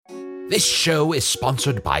This show is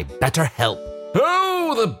sponsored by BetterHelp.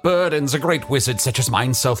 Oh, the burdens a great wizard such as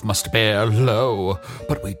myself must bear, lo.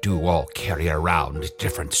 But we do all carry around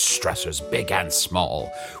different stressors, big and small.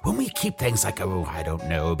 When we keep things like,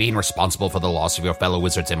 being responsible for the loss of your fellow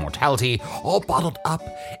wizard's immortality, all bottled up,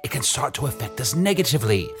 it can start to affect us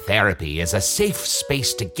negatively. Therapy is a safe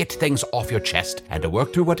space to get things off your chest and to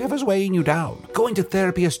work through whatever's weighing you down. Going to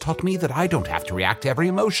therapy has taught me that I don't have to react to every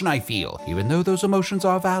emotion I feel, even though those emotions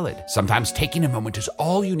are valid. Sometimes taking a moment is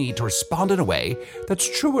all you need to respond in a way that's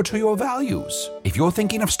truer to your values. If you're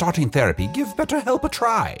thinking of starting therapy, give BetterHelp a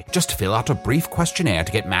try. Just fill out a brief questionnaire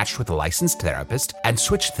to get matched with a licensed therapist and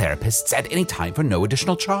switch therapists at any time for no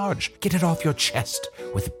additional charge. Get it off your chest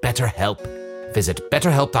with BetterHelp. Visit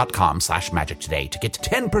betterhelp.com/magic today to get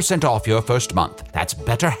 10% off your first month. That's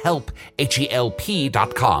BetterHelp,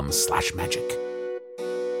 HELP.com/magic.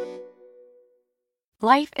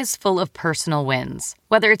 Life is full of personal wins,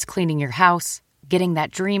 whether it's cleaning your house, getting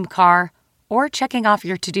that dream car, or checking off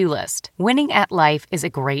your to-do list. Winning at life is a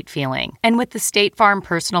great feeling. And with the State Farm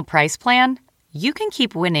Personal Price Plan, you can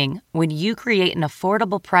keep winning when you create an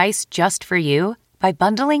affordable price just for you by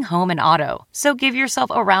bundling home and auto. So give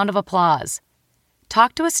yourself a round of applause.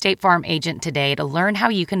 Talk to a State Farm agent today to learn how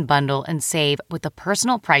you can bundle and save with the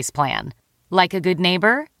Personal Price Plan. Like a good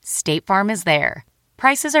neighbor, State Farm is there.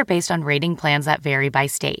 Prices are based on rating plans that vary by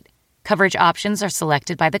state. Coverage options are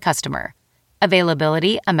selected by the customer.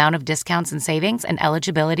 Availability, amount of discounts and savings, and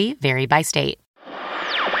eligibility vary by state.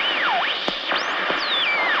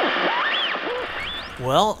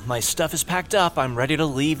 Well, my stuff is packed up. I'm ready to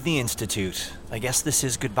leave the Institute. I guess this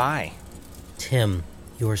is goodbye. Tim,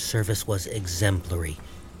 your service was exemplary.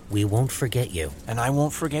 We won't forget you. And I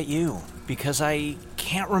won't forget you, because I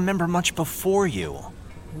can't remember much before you.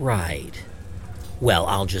 Right. Well,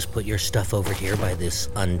 I'll just put your stuff over here by this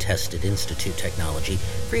untested Institute technology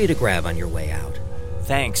for you to grab on your way out.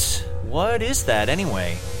 Thanks. What is that,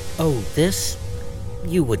 anyway? Oh, this?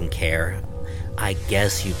 You wouldn't care. I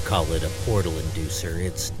guess you'd call it a portal inducer.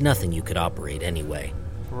 It's nothing you could operate anyway.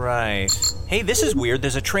 Right. Hey, this is weird.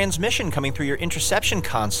 There's a transmission coming through your interception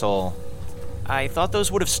console. I thought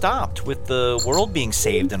those would have stopped, with the world being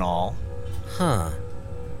saved and all. Huh.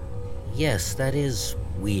 Yes, that is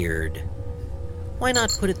weird. Why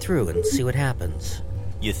not put it through and see what happens?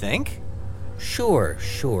 You think? Sure.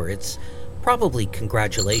 It's probably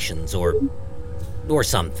congratulations or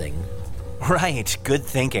something. Right, good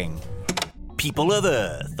thinking. People of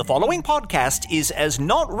Earth, the following podcast is as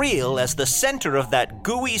not real as the center of that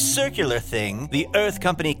gooey circular thing the Earth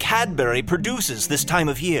company Cadbury produces this time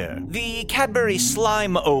of year. The Cadbury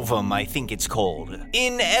Slime Ovum, I think it's called.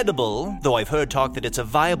 Inedible, though I've heard talk that it's a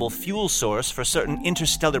viable fuel source for certain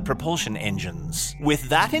interstellar propulsion engines. With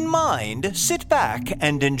that in mind, sit back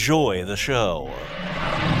and enjoy the show.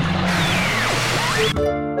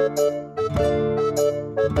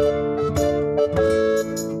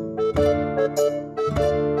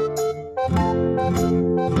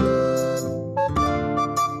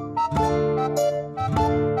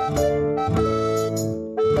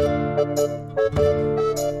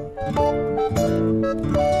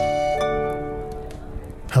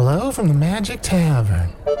 Hello from the Magic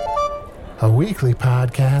Tavern, a weekly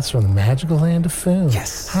podcast from the magical land of Foon.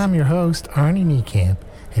 Yes. I'm your host, Arnie Niekamp.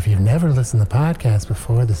 If you've never listened to the podcast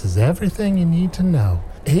before, this is everything you need to know.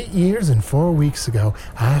 8 years and 4 weeks ago,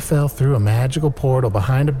 I fell through a magical portal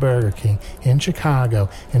behind a Burger King in Chicago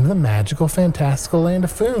into the magical, fantastical land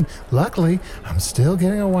of Foon. Luckily, I'm still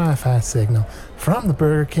getting a Wi-Fi signal from the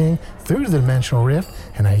Burger King through the Dimensional Rift,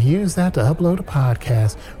 and I use that to upload a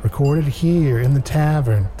podcast recorded here in the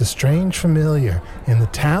tavern, The Strange Familiar, in the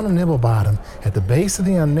town of Nibblebottom, at the base of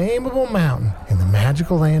the unnameable mountain in the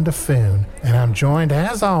magical land of Foon. And I'm joined,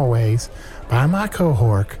 as always, by my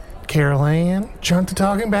cohort, Carol Ann, Chunt the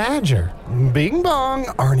Talking Badger. Bing bong!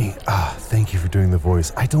 Arnie, thank you for doing the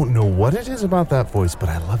voice. I don't know what it is about that voice, but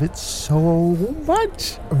I love it so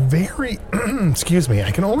much. Very, excuse me,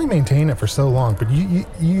 I can only maintain it for so long, but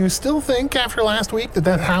you still think after last week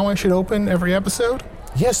that's how I should open every episode?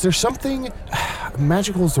 Yes, there's something,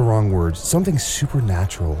 magical is the wrong word, something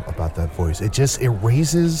supernatural about that voice. It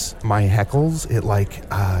raises my heckles. It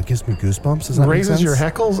gives me goosebumps. Does that make sense? Raises your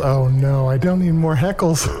heckles? Oh no, I don't need more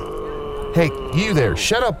heckles. Hey, you there,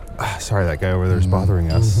 shut up. Sorry, that guy over there is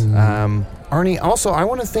bothering us. Arnie, also, I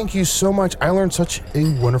want to thank you so much. I learned such a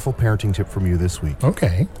wonderful parenting tip from you this week.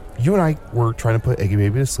 Okay. You and I were trying to put Eggy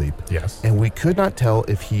Baby to sleep. Yes. And we could not tell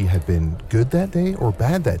if he had been good that day or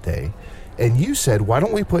bad that day. And you said, why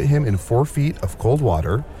don't we put him in 4 feet of cold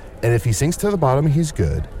water, and if he sinks to the bottom, he's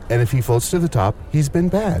good, and if he floats to the top, he's been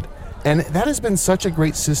bad. And that has been such a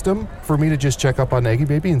great system for me to just check up on Eggy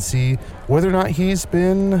Baby and see whether or not he's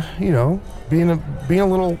been, being a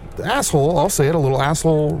little asshole, I'll say it, a little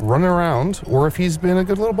asshole running around, or if he's been a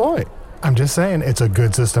good little boy. I'm just saying, it's a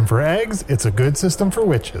good system for eggs, it's a good system for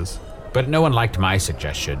witches. But no one liked my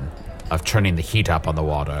suggestion of turning the heat up on the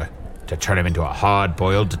water to turn him into a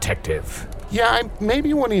hard-boiled detective. Yeah,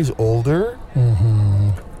 maybe when he's older. Mm-hmm.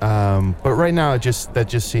 But right now, that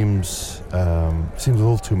just seems a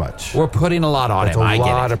little too much. We're putting a lot on him. I get it. That's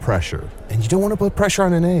a lot of pressure, and you don't want to put pressure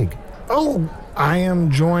on an egg. Oh, I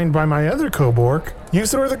am joined by my other Kobork,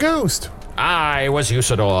 Usador the Ghost. I was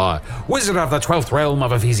Usador, wizard of the 12th realm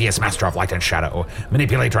of Ephesius, master of light and shadow,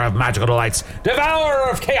 manipulator of magical delights, devourer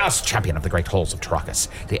of chaos, champion of the great halls of Tarakas.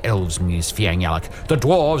 The elves knew me as Fiangyalak, the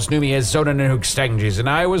dwarves knew me as Zonin and Hookstanges, and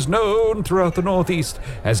I was known throughout the northeast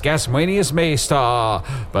as Gasmanius Maystar.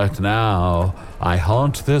 But now I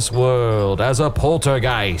haunt this world as a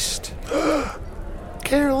poltergeist.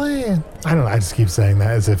 Carol Ann. I don't know, I just keep saying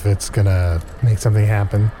that as if it's gonna make something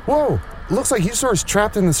happen. Whoa! Looks like Usador's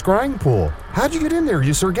trapped in the scrying pool. How'd you get in there,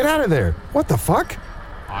 Usador? Get out of there. What the fuck?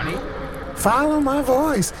 Arnie? Follow my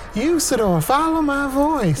voice. Usador, follow my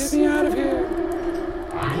voice. Get me out of here.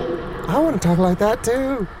 I want to talk like that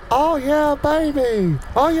too. Oh yeah, baby.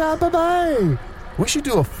 Oh yeah, baby. We should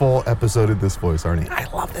do a full episode of this voice, Arnie. I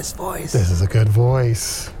love this voice. This is a good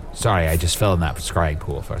voice. Sorry, I just fell in that scrying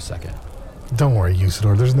pool for a second. Don't worry,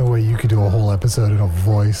 Usador. There's no way you could do a whole episode in a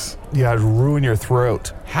voice. Yeah, it'd ruin your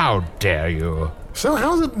throat. How dare you? So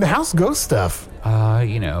how's ghost stuff?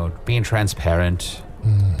 Being transparent.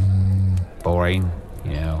 Mm-hmm. Boring.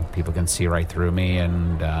 People can see right through me,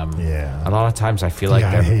 and yeah. A lot of times I feel like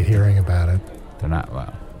I hate hearing about it. They're not,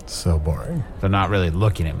 well... So boring. They're not really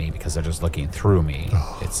looking at me because they're just looking through me.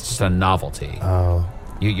 Oh. It's just a novelty. Oh.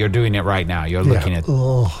 You're doing it right now. You're looking at...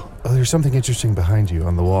 Oh, there's something interesting behind you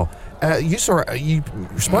on the wall. You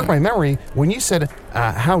sparked my memory when you said,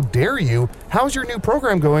 how dare you? How's your new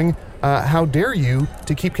program going? How dare you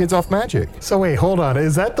to keep kids off magic? So wait, hold on.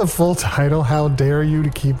 Is that the full title? How dare you to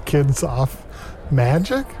keep kids off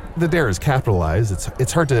magic? The dare is capitalized.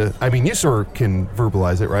 It's hard to... Usador can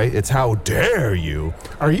verbalize it, right? It's how dare you.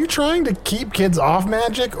 Are you trying to keep kids off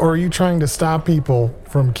magic, or are you trying to stop people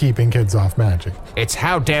from keeping kids off magic? It's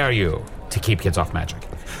how dare you to keep kids off magic.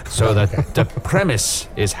 So the premise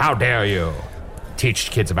is how dare you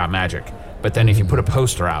teach kids about magic. But then if you put a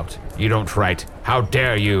poster out, you don't write, how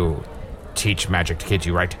dare you teach magic to kids.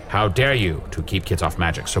 You write, how dare you to keep kids off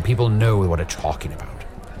magic. So people know what it's talking about.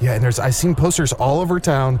 Yeah, and I've seen posters all over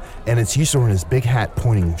town, and it's Usador in his big hat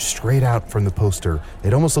pointing straight out from the poster.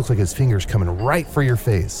 It almost looks like his finger's coming right for your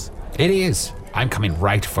face. It is. I'm coming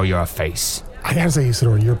right for your face. I gotta say,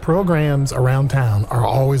 Usador, your programs around town are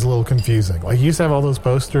always a little confusing. Like, you used to have all those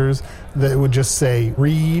posters that would just say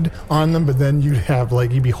read on them, but then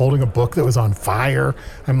you'd be holding a book that was on fire.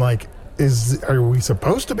 I'm like, are we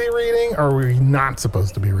supposed to be reading, or are we not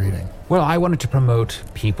supposed to be reading? Well, I wanted to promote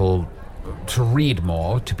people to read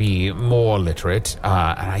more, to be more literate,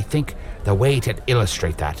 and I think the way to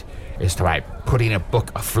illustrate that is by putting a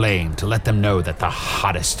book aflame to let them know that the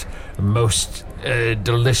hottest, most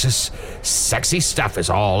delicious, sexy stuff is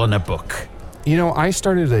all in a book. I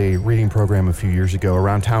started a reading program a few years ago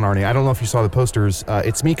around town, Arnie. I don't know if you saw the posters.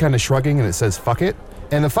 It's me kind of shrugging, and it says, fuck it.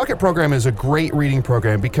 And the Fuck It program is a great reading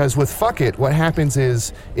program because with Fuck It, what happens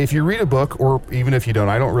is if you read a book, or even if you don't,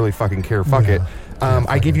 I don't really fucking care, fuck it.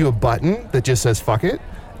 I give you a button that just says fuck it,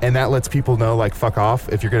 and that lets people know, like, fuck off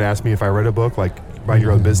if you're going to ask me if I read a book, like, mind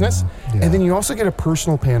your own business. Yeah. And then you also get a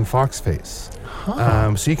personal Pan Fox face.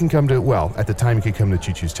 Huh. So you can come to, at the time you could come to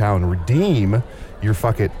Choo Choo's Chow and redeem your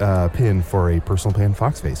Fuck It pin for a personal Pan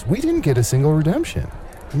Fox face. We didn't get a single redemption.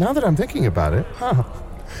 Now that I'm thinking about it,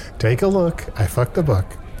 Take a look. I fucked the book.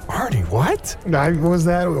 Arnie, what? Was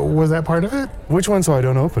that part of it? Which one so I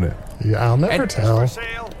don't open it? Yeah, I'll never tell. For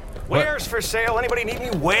sale. Wares for sale. Anybody need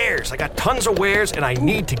any wares? I got tons of wares, and I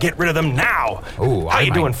need to get rid of them now. Oh, how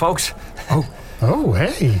you doing, folks? Oh,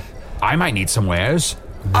 hey. I might need some wares.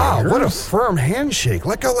 What a firm handshake.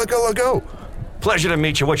 Let go, let go, let go. Pleasure to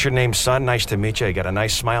meet you. What's your name, son? Nice to meet you. You got a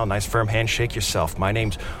nice smile, nice firm handshake yourself. My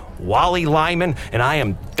name's Wally Lyman, and I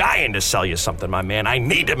am dying to sell you something, my man. I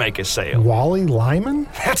need to make a sale. Wally Lyman?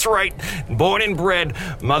 That's right. Born and bred.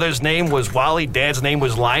 Mother's name was Wally, dad's name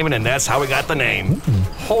was Lyman, and that's how we got the name.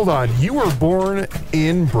 Hold on. You were born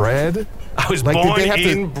inbred? I was born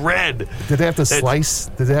inbred. Did they have to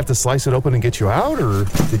slice it open and get you out, or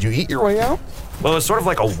did you eat your way out? Well, it's sort of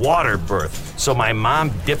like a water birth. So my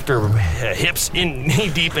mom dipped her hips in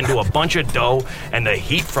knee-deep into a bunch of dough, and the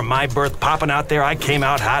heat from my birth popping out there, I came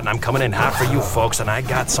out hot, and I'm coming in hot for you folks, and I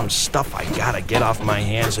got some stuff I gotta get off my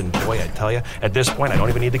hands, and boy, I tell you, at this point, I don't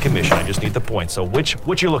even need the commission, I just need the points. So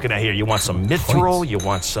what you looking at here? You want some mithril? You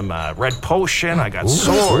want some red potion? I got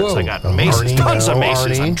swords, I got maces, tons of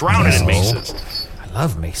maces. I'm drowning in maces. I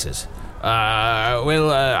love maces.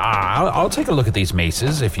 I'll take a look at these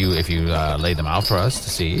maces if you lay them out for us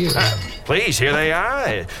to see. Please, here they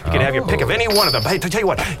are. You can have your pick of any one of them. Hey, tell you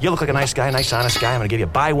what, you look like a nice guy, nice honest guy. I'm going to give you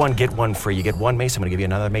buy one, get one free. You get one mace, I'm going to give you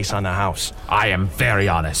another mace on the house. I am very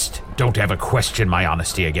honest. Don't ever question my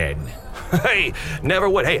honesty again. Hey, never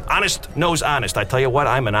would. Hey, honest knows honest. I tell you what,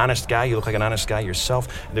 I'm an honest guy. You look like an honest guy yourself.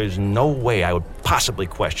 There's no way I would possibly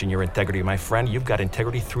question your integrity, my friend. You've got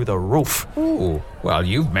integrity through the roof. Ooh, well,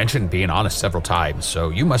 you've mentioned being honest several times, so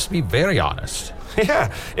you must be very honest.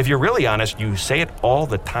 Yeah, if you're really honest, you say it all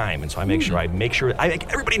the time, and so I make sure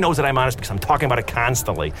everybody knows that I'm honest because I'm talking about it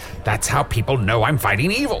constantly. That's how people know I'm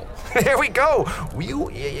fighting evil. There we go.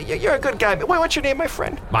 You're a good guy. What's your name, my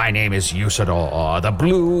friend? My name is Usador, the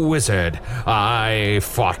Blue Wizard. I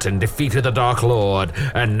fought and defeated the Dark Lord,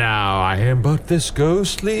 and now I am but this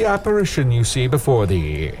ghostly apparition you see before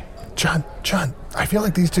thee. John, I feel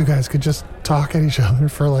like these two guys could just talk at each other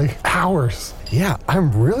for like hours. Yeah,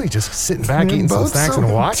 I'm really just sitting back eating some snacks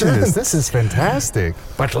and watching this. This is fantastic.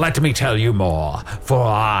 But let me tell you more, for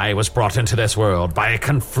I was brought into this world by a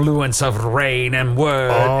confluence of rain and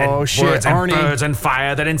words and Arnie. birds and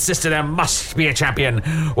fire that insisted there must be a champion,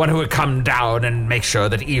 one who would come down and make sure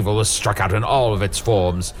that evil was struck out in all of its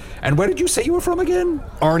forms. And where did you say you were from again?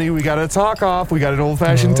 Arnie, we got a talk-off. We got an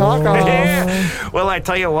old-fashioned talk-off. Yeah. Well, I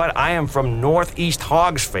tell you what, I am from Northeast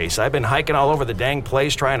Hog's Face. I've been hiking all over the dang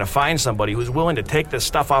place trying to find somebody who's willing to take this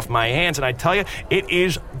stuff off my hands, and I tell you, it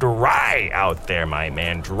is dry out there, my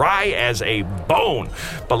man. Dry as a bone.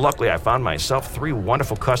 But luckily, I found myself 3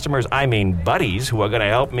 wonderful customers, buddies, who are going to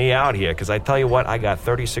help me out here, because I tell you what, I got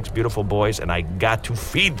 36 beautiful boys, and I got to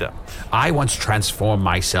feed them. I once transformed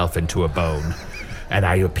myself into a bone, and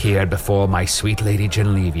I appeared before my sweet lady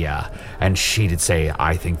Genlevia, and she did say,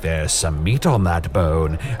 I think there's some meat on that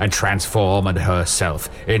bone, and transformed herself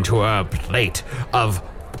into a plate of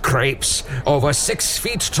crepes over 6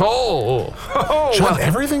 feet tall. John,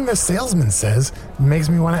 everything the salesman says makes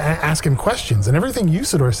me want to ask him questions, and everything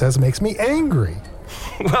Usador says makes me angry.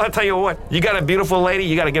 Well, I'll tell you what, you got a beautiful lady,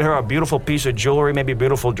 you got to get her a beautiful piece of jewelry, maybe a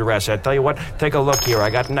beautiful dress. I tell you what, take a look here. I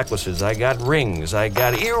got necklaces, I got rings, I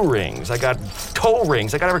got earrings, I got toe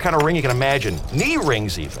rings, I got every kind of ring you can imagine. Knee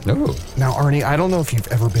rings even. Ooh. Now, Arnie, I don't know if you've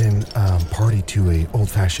ever been party to a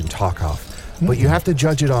old-fashioned talk-off, but you have to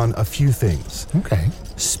judge it on a few things. Okay.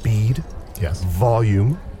 Speed. Yes.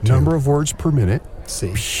 Volume. 2. Number of words per minute.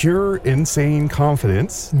 C. Pure insane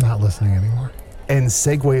confidence. Not listening anymore. And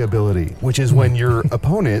segue ability, which is when your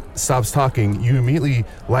opponent stops talking, you immediately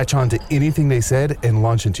latch on to anything they said and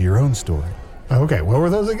launch into your own story. Okay, what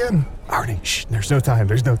were those again? Arnie, shh, there's no time.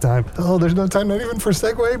 Oh, there's no time, not even for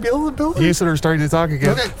segue ability? You are starting to talk again.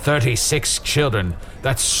 Okay. 36 children.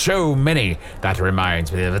 That's so many. That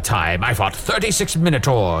reminds me of the time I fought 36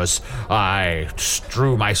 minotaurs. I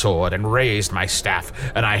drew my sword and raised my staff,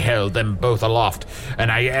 and I held them both aloft,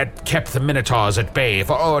 and I kept the minotaurs at bay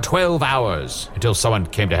for over 12 hours until someone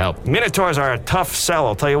came to help. Minotaurs are a tough sell,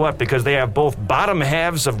 I'll tell you what, because they have both bottom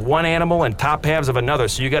halves of one animal and top halves of another,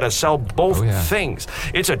 so you got to sell both things.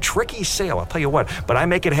 It's a tricky sale, I'll tell you what, but I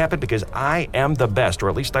make it happen because I am the best, or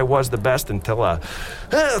at least I was the best until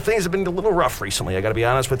things have been a little rough recently, I got to be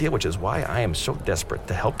honest with you, which is why I am so desperate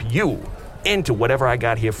to help you into whatever I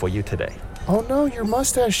got here for you today. Oh no, your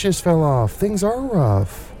mustache just fell off. Things are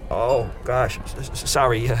rough. Oh, gosh,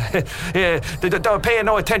 sorry. Paying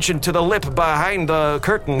no attention to the lip behind the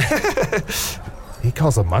curtain. He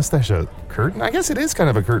calls a mustache a curtain? I guess it is kind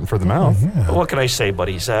of a curtain for the mouth. Yeah. What can I say,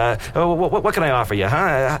 buddies? What can I offer you,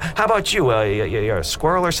 huh? How about you? You're a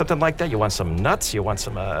squirrel or something like that? You want some nuts? You want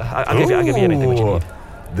some... I'll give you anything what you need.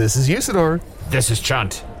 This is Usador. This is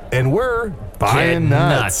Chunt. And we're buying Get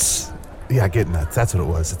nuts. Yeah, get nuts. That's what it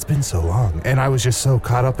was. It's been so long. And I was just so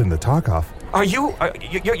caught up in the talk-off. Are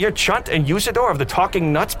you're Chunt and Usador of the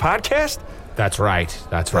Talking Nuts podcast? That's right.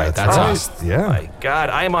 That's us. Yeah. My God,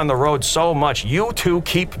 I am on the road so much. You two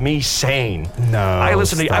keep me sane. No, I've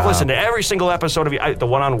listened to every single episode of you. The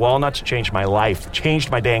one on walnuts changed my life.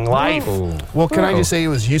 Changed my dang life. Oh. Well, can I just say it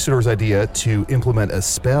was Usador's idea to implement a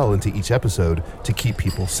spell into each episode to keep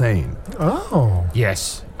people sane. Oh.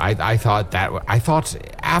 Yes. I thought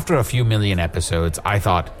after a few million episodes, I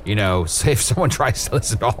thought, say if someone tries to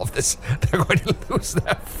listen to all of this, they're going to lose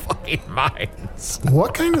their fucking minds.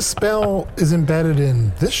 What kind of spell is embedded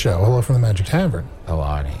in this show, Hello from the Magic Tavern? Oh,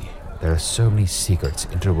 Arnie, there are so many secrets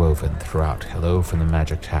interwoven throughout Hello from the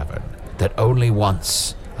Magic Tavern that only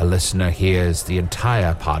once a listener hears the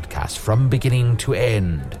entire podcast from beginning to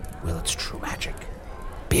end will its true magic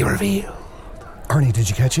be revealed. Arnie, did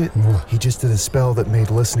you catch it? He just did a spell that made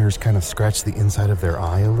listeners kind of scratch the inside of their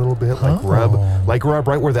eye a little bit, like rub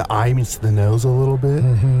right where the eye meets the nose a little bit,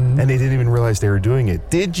 and they didn't even realize they were doing it.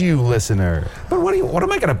 Did you, listener? But what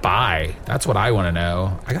am I going to buy? That's what I want to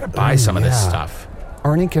know. I got to buy some of this stuff.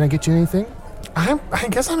 Arnie, can I get you anything? I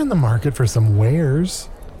guess I'm in the market for some wares.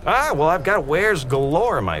 Well, I've got wares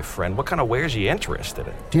galore, my friend. What kind of wares are you interested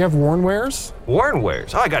in? Do you have worn wares? Worn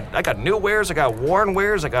wares? Oh, I got new wares, I got worn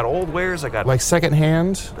wares, I got old wares, I got... Like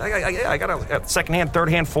secondhand? I got a second hand, third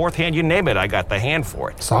hand, fourth hand, you name it, I got the hand for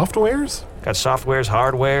it. Soft wares? Got soft wares,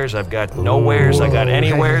 hard wares, I've got no wares, I got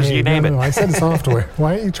any wares, you name it. I said software.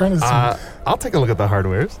 Why are you trying to... I'll take a look at the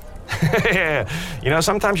hardwares.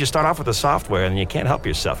 Sometimes you start off with the software and you can't help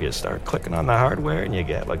yourself. You start clicking on the hardware and you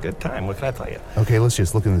get a good time. What can I tell you? Okay, let's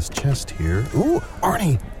just look in this chest here. Ooh,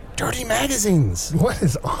 Arnie, dirty magazines. What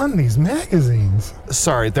is on these magazines?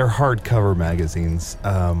 Sorry, they're hardcover magazines.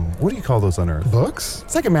 What do you call those on Earth? Books?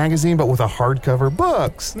 It's like a magazine, but with a hardcover.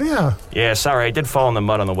 Books. Yeah. Yeah, sorry, I did fall in the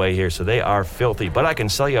mud on the way here, so they are filthy. But I can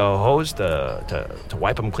sell you a hose to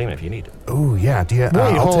wipe them clean if you need it. Oh, yeah. Do you,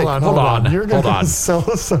 Wait, hold on. You're going to sell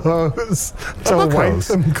us a hose to wipe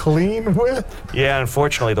them clean with? Yeah,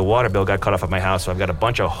 unfortunately, the water bill got cut off at my house, so I've got a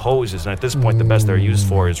bunch of hoses, and at this point, the best they're used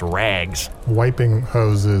for is rags. Wiping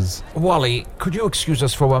hoses. Wally, could you excuse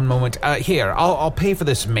us for one moment? Here, I'll pay for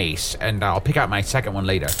this mace, and I'll pick out my second one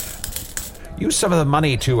later. Use some of the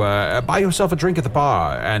money to buy yourself a drink at the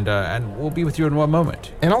bar, and we'll be with you in one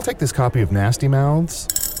moment. And I'll take this copy of Nasty Mouths.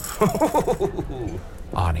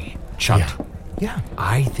 Arnie, Chunt. Yeah.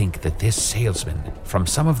 I think that this salesman, from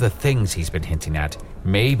some of the things he's been hinting at,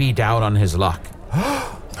 may be down on his luck.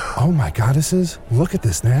 Oh my goddesses, look at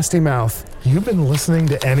this nasty mouth. You've been listening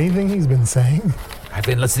to anything he's been saying? I've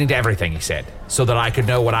been listening to everything he said, so that I could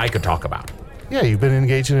know what I could talk about. Yeah, you've been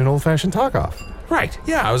engaged in an old-fashioned talk-off. Right,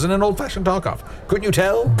 yeah, I was in an old-fashioned talk-off. Couldn't you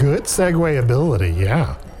tell? Good segue ability,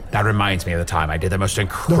 yeah. That reminds me of the time I did the most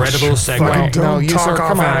incredible segue.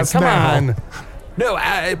 Come on. No,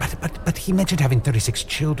 but he mentioned having 36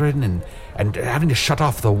 children and having to shut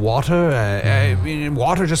off the water.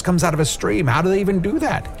 Water just comes out of a stream. How do they even do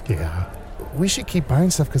that? Yeah. We should keep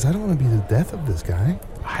buying stuff because I don't want to be the death of this guy.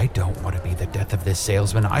 I don't want to be the death of this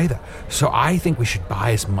salesman either. So I think we should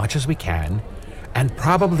buy as much as we can, and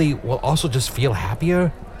probably we'll also just feel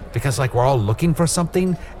happier because we're all looking for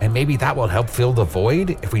something, and maybe that will help fill the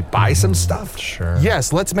void if we buy some stuff. Sure.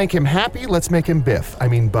 Yes, let's make him happy. Let's make him buff.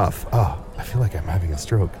 Oh, I feel like I'm having a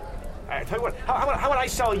stroke. All right, tell you what, how about I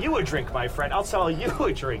sell you a drink, my friend? I'll sell you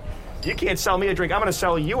a drink. You can't sell me a drink. I'm going to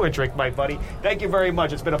sell you a drink, my buddy. Thank you very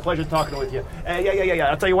much. It's been a pleasure talking with you. Yeah.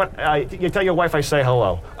 I'll tell you what. You tell your wife I say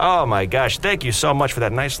hello. Oh, my gosh. Thank you so much for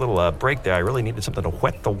that nice little break there. I really needed something to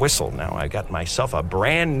wet the whistle. Now I got myself a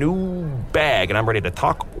brand new bag, and I'm ready to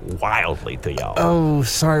talk wildly to y'all. Oh,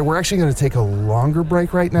 sorry. We're actually going to take a longer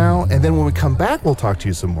break right now, and then when we come back, we'll talk to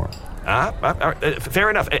you some more. Fair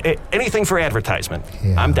enough. Anything for advertisement.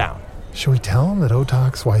 Yeah. I'm down. Should we tell him that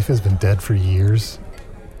Otok's wife has been dead for years?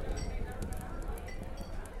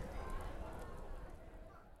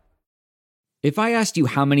 If I asked you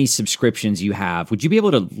how many subscriptions you have, would you be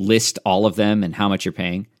able to list all of them and how much you're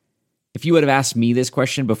paying? If you would have asked me this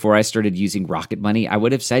question before I started using Rocket Money, I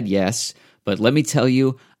would have said yes, but let me tell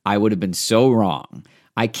you, I would have been so wrong.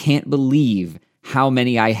 I can't believe how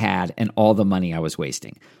many I had and all the money I was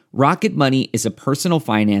wasting. Rocket Money is a personal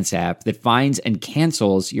finance app that finds and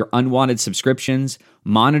cancels your unwanted subscriptions,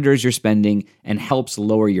 monitors your spending, and helps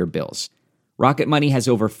lower your bills. Rocket Money has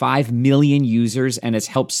over 5 million users and has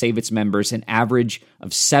helped save its members an average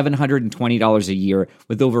of $720 a year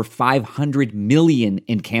with over 500 million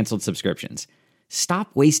in canceled subscriptions.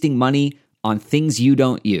 Stop wasting money on things you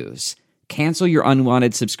don't use. Cancel your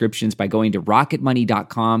unwanted subscriptions by going to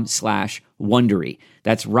rocketmoney.com/Wondery.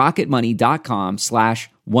 That's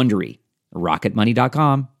rocketmoney.com/Wondery.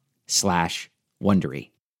 rocketmoney.com/Wondery.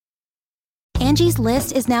 Angie's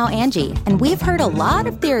List is now Angie, and we've heard a lot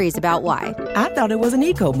of theories about why. I thought it was an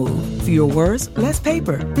eco move. Fewer words, less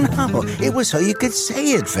paper. No, it was so you could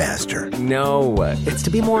say it faster. No, it's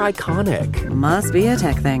to be more iconic. Must be a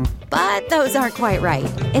tech thing. But those aren't quite right.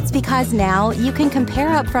 It's because now you can compare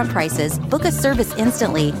upfront prices, book a service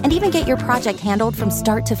instantly, and even get your project handled from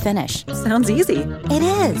start to finish. Sounds easy. It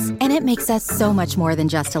is, and it makes us so much more than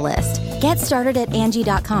just a list. Get started at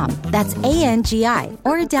Angie.com. That's ANGI,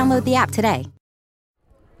 or download the app today.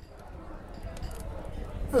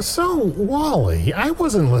 So, Wally, I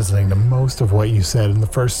wasn't listening to most of what you said in the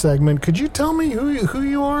first segment. Could you tell me who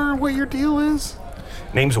you are and what your deal is?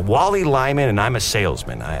 Name's Wally Lyman, and I'm a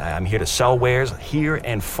salesman. I'm here to sell wares here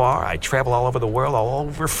and far. I travel all over the world, all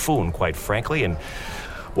over Foon, quite frankly, and...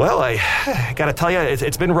 Well, I got to tell you,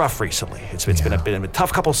 it's been rough recently. It's been a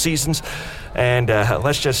tough couple seasons, and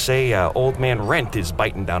let's just say old man Rent is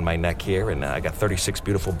biting down my neck here, and I got 36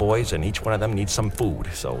 beautiful boys, and each one of them needs some food.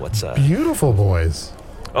 So let's... Beautiful boys?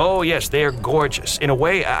 Oh, yes, they're gorgeous. In a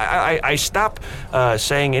way, I stop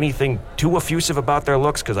saying anything too effusive about their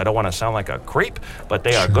looks because I don't want to sound like a creep, but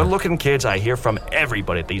they are good-looking kids. I hear from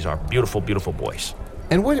everybody. These are beautiful, beautiful boys.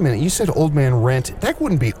 And wait a minute, you said Old Man Rent. That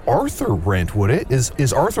wouldn't be Arthur Rent, would it?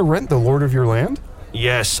 Is Arthur Rent the lord of your land?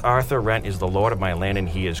 Yes, Arthur Rent is the lord of my land, and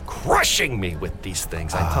he is crushing me with these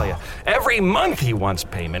things, I tell you. Every month he wants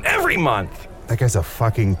payment. Every month. That guy's a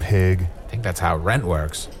fucking pig. I think that's how rent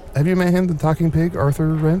works. Have you met him, the talking pig, Arthur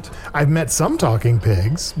Rent? I've met some talking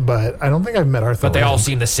pigs, but I don't think I've met Arthur But they Rent. all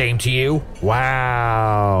seem the same to you?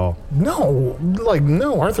 Wow. No,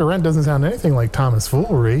 Arthur Rent doesn't sound anything like Thomas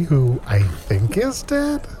Foolery, who I think is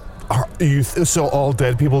dead. So all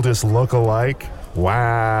dead people just look alike?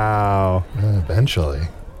 Wow. Eventually.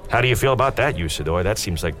 How do you feel about that, Usador? That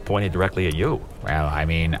seems like pointed directly at you. Well, I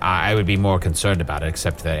mean, I would be more concerned about it,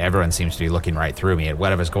 except that everyone seems to be looking right through me at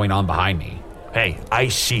whatever's going on behind me. Hey, I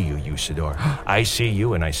see you, Usador. I see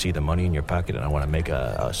you, and I see the money in your pocket, and I want to make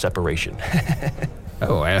a separation.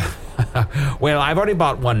 Oh, well, I've already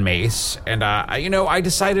bought one mace, and, I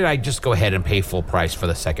decided I'd just go ahead and pay full price for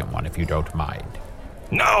the second one, if you don't mind.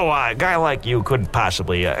 No, a guy like you couldn't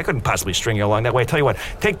possibly string you along that way. I tell you what,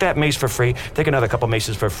 take that mace for free, take another couple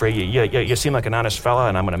maces for free. You seem like an honest fella,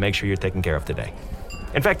 and I'm going to make sure you're taken care of today.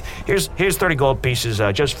 In fact, here's 30 gold pieces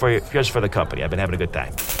just for the company. I've been having a good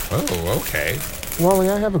time. Oh, okay. Wally,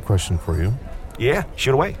 I have a question for you. Yeah,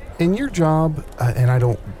 shoot away. In your job, and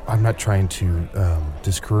I'm not trying to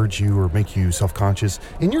discourage you or make you self-conscious.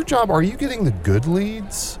 In your job, are you getting the good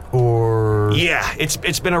leads, or? Yeah,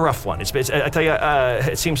 it's been a rough one. I tell you,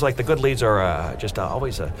 it seems like the good leads are just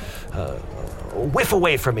always a whiff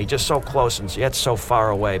away from me, just so close and yet so far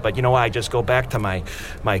away. But I just go back to my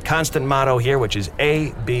constant motto here, which is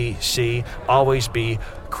ABC, always be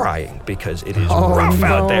crying, because it is rough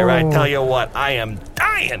out there. I tell you what, I am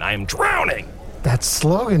dying. I am drowning. That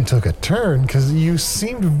slogan took a turn because you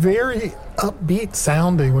seemed very upbeat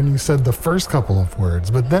sounding when you said the first couple of words,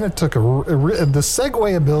 but then it took the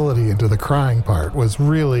segue ability into the crying part was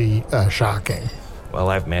really shocking. Well,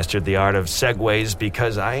 I've mastered the art of segues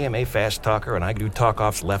because I am a fast talker and I do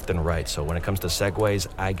talk-offs left and right. So when it comes to segues,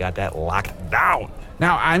 I got that locked down.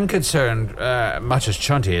 Now, I'm concerned, much as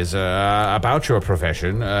Chunty is, about your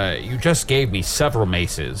profession. You just gave me several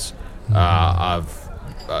maces of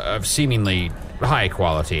seemingly high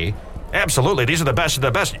quality. Absolutely. These are the best of the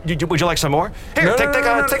best. Would you like some more? Here,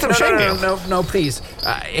 take some Shane. No, please.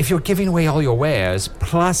 If you're giving away all your wares,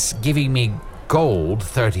 plus giving me gold,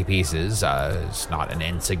 30 pieces, it's not an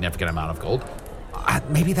insignificant amount of gold,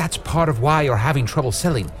 maybe that's part of why you're having trouble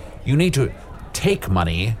selling. You need to take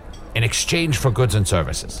money in exchange for goods and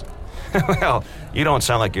services. Well, you don't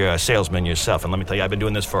sound like you're a salesman yourself, and let me tell you, I've been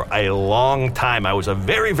doing this for a long time. I was a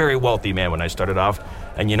very, very wealthy man when I started off,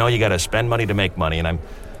 and you gotta spend money to make money, and I'm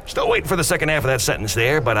still waiting for the second half of that sentence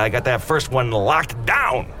there, but I got that first one locked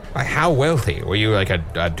down. How wealthy? Were you like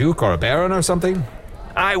a duke or a baron or something?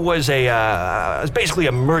 I was basically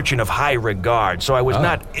a merchant of high regard, so I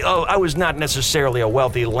was not necessarily a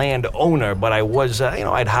wealthy landowner, but I was,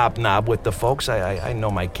 I'd hobnob with the folks. I know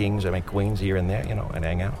my kings and my queens here and there, I'd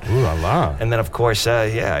hang out. Ooh la la. And then, of course,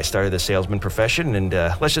 I started the salesman profession, and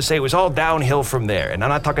let's just say it was all downhill from there. And I'm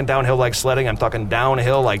not talking downhill like sledding, I'm talking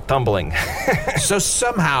downhill like tumbling. So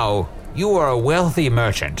somehow you were a wealthy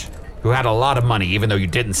merchant who had a lot of money even though you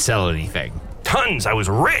didn't sell anything. Tons. I was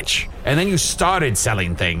rich. And then you started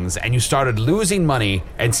selling things, and you started losing money,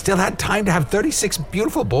 and still had time to have 36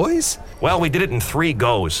 beautiful boys? Well, we did it in 3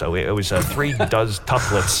 goes, so it was 3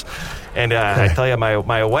 tuplets. And I tell you,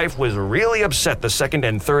 my wife was really upset the second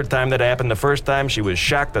and third time that happened. The first time she was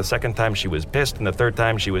shocked, the second time she was pissed, and the third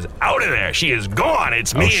time she was out of there. She is gone.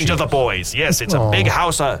 It's me and just the boys. Yes, it's a big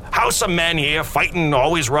house of men here, fighting,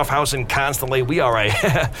 always roughhousing constantly. We are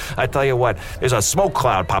I tell you what, there's a smoke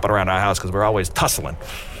cloud popping around our house because we're always tussling.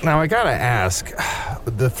 Now, I gotta ask,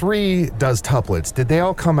 the three tuplets, did they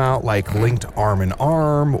all come out like linked arm in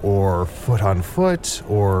arm, or foot on foot,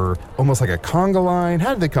 or almost like a conga line?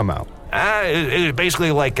 How did they come out? It's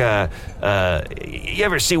basically like, you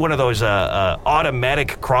ever see one of those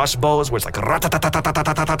automatic crossbows where it's like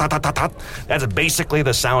rat-tat-tat-tat-tat-tat-tat-tat-tat? That's basically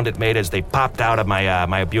the sound it made as they popped out of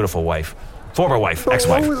my beautiful wife. Former wife,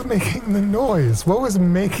 ex-wife. What was making the noise? What was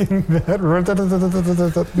making that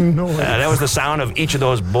noise? That was the sound of each of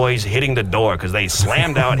those boys hitting the door because they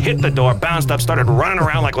slammed out, hit the door, bounced up, started running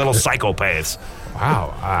around like little psychopaths.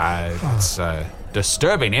 Wow, it's a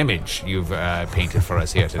disturbing image you've painted for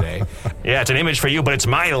us here today. Yeah, it's an image for you, but it's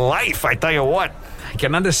my life, I tell you what. I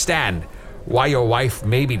can understand why your wife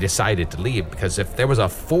maybe decided to leave, because if there was a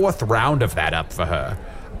fourth round of that up for her,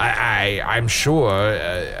 I'm sure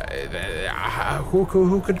who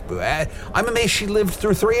could I'm amazed she lived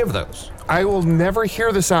through three of those. I will never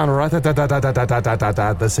hear the sound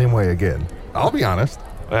the same way again. I'll be honest.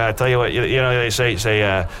 I tell you what, you know, they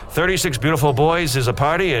say 36 beautiful boys is a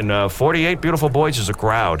party and 48 beautiful boys is a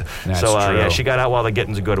crowd. That's so true. Yeah, she got out while the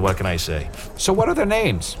getting's good. What can I say? So what are their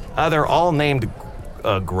names? They're all named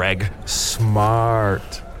Greg.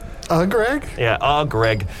 Smart. Greg? Yeah,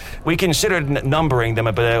 Greg. We considered numbering them,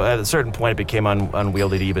 but at a certain point it became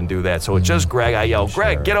unwieldy to even do that. So it's just Greg. I yell,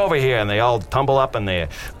 Greg, get over here. And they all tumble up and they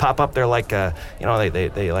pop up. They're like,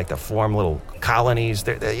 they like to form little colonies.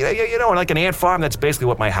 They're like an ant farm. That's basically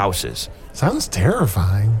what my house is. Sounds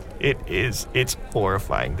terrifying. It is. It's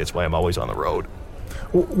horrifying. That's why I'm always on the road.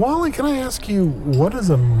 Wally, can I ask you, what does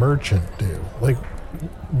a merchant do? Like,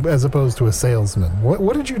 as opposed to a salesman.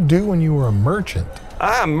 What did you do when you were a merchant?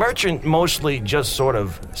 A merchant mostly just sort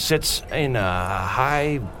of sits in a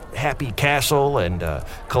high, happy castle and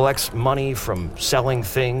collects money from selling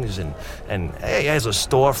things and has a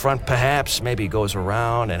storefront perhaps, maybe goes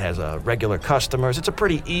around and has regular customers. It's a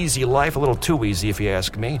pretty easy life, a little too easy if you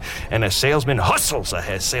ask me. And a salesman hustles.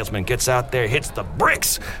 A salesman gets out there, hits the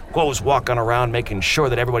bricks, goes walking around making sure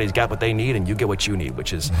that everybody's got what they need and you get what you need,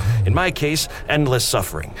 which is, in my case, endless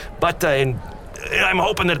suffering. But I'm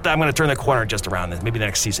hoping that I'm going to turn the corner just around this, maybe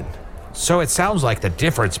next season. So it sounds like the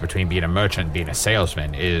difference between being a merchant and being a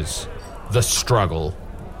salesman is the struggle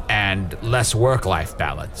and less work-life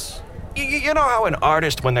balance. You know how an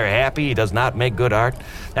artist, when they're happy, he does not make good art?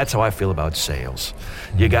 That's how I feel about sales.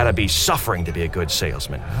 You gotta be suffering to be a good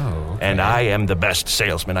salesman. Oh, okay. And I am the best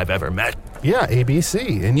salesman I've ever met. Yeah,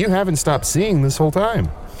 ABC, and you haven't stopped seeing this whole time.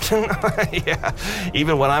 Yeah,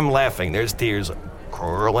 even when I'm laughing, there's tears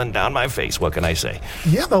curling down my face. What can I say?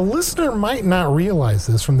 Yeah, the listener might not realize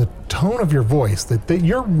this from the tone of your voice, that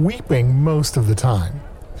you're weeping most of the time.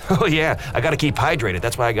 Oh, yeah, I got to keep hydrated.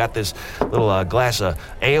 That's why I got this little glass of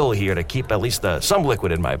ale here to keep at least some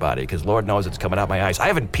liquid in my body, because Lord knows it's coming out my eyes. I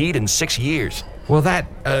haven't peed in 6 years. Well,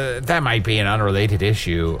 that might be an unrelated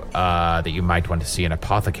issue that you might want to see an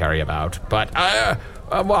apothecary about. But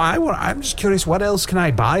I'm just curious, what else can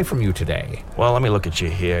I buy from you today? Well, let me look at you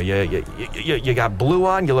here. You got blue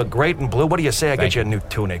on. You look great in blue. What do you say I get you a new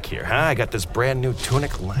tunic here, huh? I got this brand new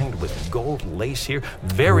tunic lined with gold lace here.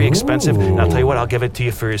 Very expensive. And I'll tell you what, I'll give it to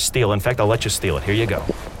you for steal. In fact, I'll let you steal it. Here you go.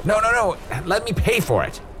 No. Let me pay for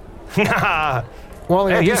it.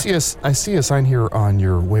 Wally, Hey, I see a sign here on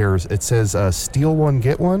your wares. It says, steal one,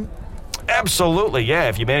 get one. Absolutely, yeah.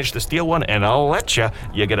 If you manage to steal one, and I'll let you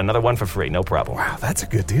get another one for free. No problem. Wow, that's a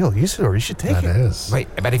good deal. You should take it. That is. Wait,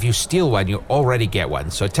 but if you steal one, you already get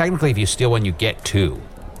one. So technically, if you steal one, you get two.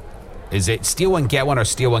 Is it steal one, get one, or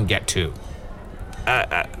steal one, get two?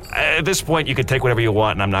 At this point, you can take whatever you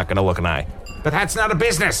want, and I'm not going to look an eye. But that's not a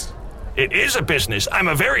business. It is a business. I'm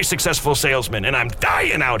a very successful salesman, and I'm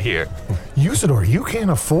dying out here. Usador, you can't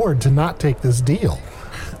afford to not take this deal.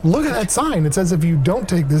 Look at that sign. It says if you don't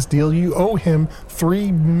take this deal, you owe him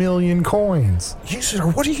 3 million coins.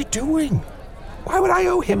 Usador, what are you doing? Why would I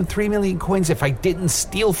owe him 3 million coins if I didn't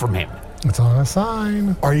steal from him? It's on a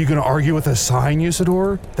sign. Are you going to argue with a sign,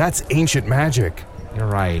 Usador? That's ancient magic. You're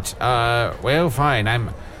right. Well, fine.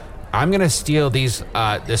 I'm gonna steal this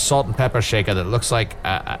salt and pepper shaker that looks like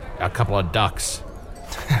a couple of ducks.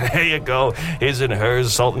 There you go. His and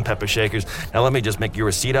hers salt and pepper shakers. Now let me just make your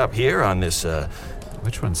receipt up here on this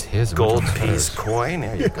Which one's his? gold piece coin.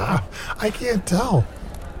 There you go. I can't tell.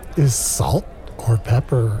 Is salt or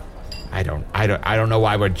pepper I don't know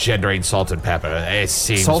why we're gendering salt and pepper. It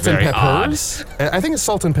seems Salt very and odd. peppers? I think it's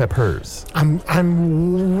salt and peppers.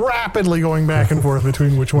 I'm rapidly going back and forth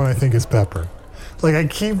between which one I think is pepper. Like, I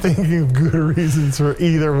keep thinking of good reasons for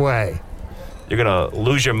either way. You're going to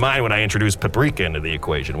lose your mind when I introduce paprika into the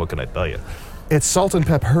equation. What can I tell you? It's salt and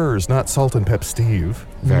peppers, not salt and pep Steve.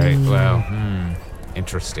 Very well.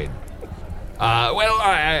 Interesting.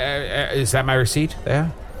 Is that my receipt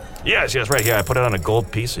there? Yes, right here. I put it on a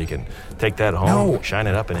gold piece so you can take that home, No. shine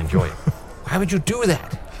it up, and enjoy it. Why would you do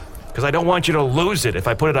that? Because I don't want you to lose it. If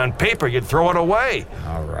I put it on paper, you'd throw it away.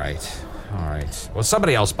 All right. Well,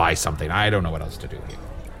 somebody else buy something. I don't know what else to do here.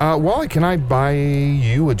 Wally, can I buy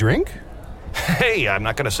you a drink? Hey, I'm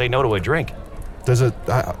not going to say no to a drink. Does it...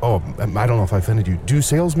 I don't know if I offended you. Do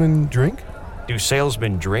salesmen drink? Do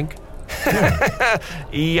salesmen drink?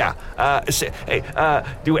 Yeah.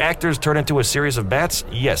 Do actors turn into a series of bats?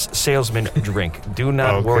 Yes, salesmen drink. Do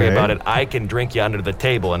not worry Okay. about it. I can drink you under the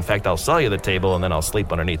table. In fact, I'll sell you the table and then I'll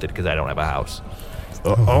sleep underneath it because I don't have a house.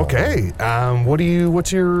 Okay.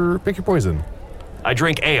 Pick your poison. I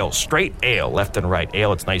drink ale, straight ale, left and right.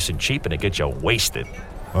 Ale, it's nice and cheap and it gets you wasted.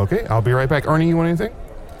 Okay, I'll be right back. Arnie, you want anything?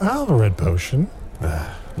 I'll have a red potion.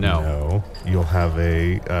 No. You'll have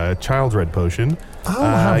a child red potion. I'll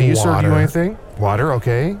have you, sir, do water. you want anything? Water,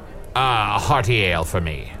 okay. A hearty ale for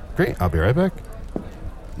me. Great, I'll be right back.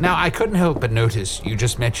 Now, I couldn't help but notice you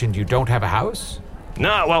just mentioned you don't have a house?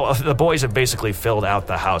 No, well, the boys have basically filled out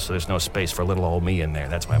the house, so there's no space for little old me in there.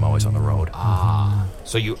 That's why I'm always on the road.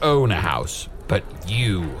 So you own a house, but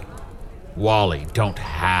you, Wally, don't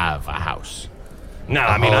have a house. No,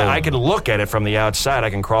 I mean, I can look at it from the outside. I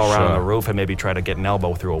can crawl around on Sure. the roof and maybe try to get an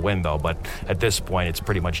elbow through a window, but at this point, it's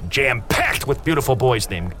pretty much jam-packed with beautiful boys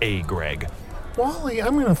named A. Greg. Wally,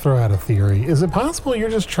 I'm going to throw out a theory. Is it possible you're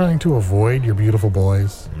just trying to avoid your beautiful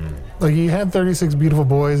boys? Like, you had 36 beautiful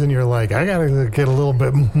boys, and you're like, I got to get a little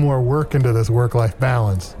bit more work into this work-life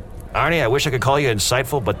balance. Arnie, I wish I could call you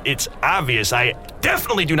insightful, but it's obvious. I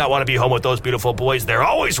definitely do not want to be home with those beautiful boys. They're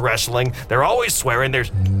always wrestling. They're always swearing.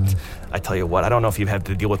 I tell you what, I don't know if you've had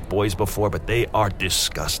to deal with boys before, but they are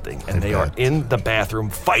disgusting. And they are in the bathroom,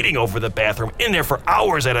 fighting over the bathroom, in there for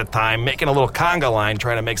hours at a time, making a little conga line,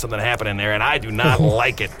 trying to make something happen in there, and I do not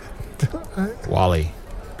like it. Wally,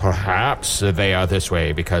 perhaps they are this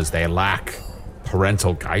way because they lack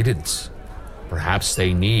parental guidance. Perhaps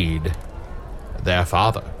they need their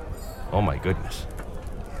father. Oh, my goodness.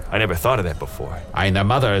 I never thought of that before. I mean, their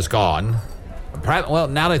mother is gone. Well,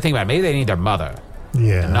 now that I think about it, maybe they need their mother,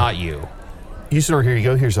 Yeah. not you. Usador, here you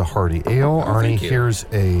go. Here's a hearty ale. Arnie, thank you. here's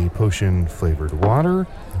a potion-flavored water.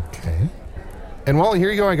 Okay. And Wally,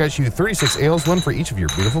 here you go. I got you 36 ales, one for each of your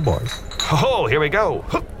beautiful boys. Oh, here we go.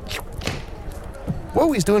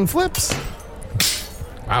 Whoa, he's doing flips.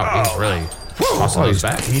 Wow, he's really tossing those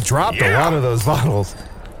back. He dropped a lot of those bottles.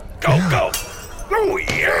 Go, go. Oh,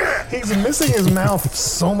 yeah. He's missing his mouth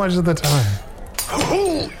so much of the time.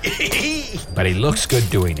 Oh, But he looks good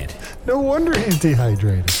doing it. No wonder he's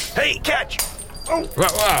dehydrated. hey, catch. Oh,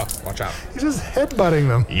 Whoa, watch out. He's just headbutting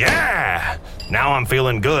them. yeah. Now I'm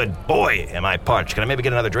feeling good. Boy, am I parched. Can I maybe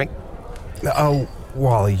get another drink? Oh,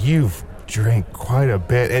 Wally, you've drank quite a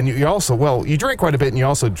bit. And you also, you drank quite a bit and you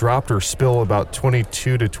also dropped or spill about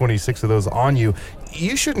 22 to 26 of those on you.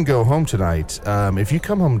 You shouldn't go home tonight. If you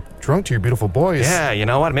come home drunk to your beautiful boys... Yeah, you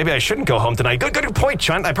know what? Maybe I shouldn't go home tonight. Good point,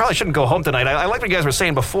 Chunt. I probably shouldn't go home tonight. I like what you guys were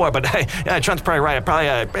saying before, but Chunt's probably right. I probably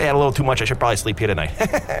had a little too much. I should probably sleep here tonight.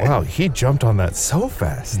 Wow, he jumped on that so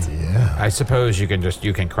fast. Yeah. I suppose you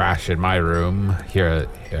can crash in my room here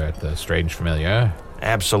at the Strange Familiar.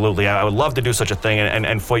 Absolutely. I would love to do such a thing.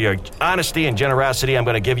 And for your honesty and generosity, I'm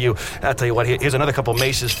going to give you, I'll tell you what, here's another couple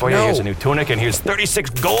maces for you. No. Here's a new tunic, and here's 36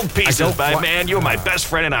 gold pieces. Man, you're my best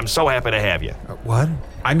friend, and I'm so happy to have you. What?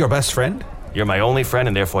 I'm your best friend? You're my only friend,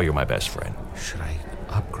 and therefore you're my best friend. Should I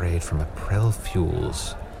upgrade from April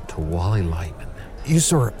Fuels to Wally Lightman?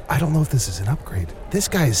 Usador, I don't know if this is an upgrade. This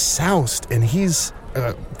guy's soused, and he's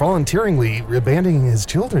voluntarily abandoning his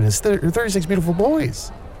children, his 36 beautiful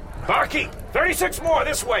boys. Barky, 36 more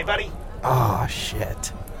this way, buddy. Oh, shit.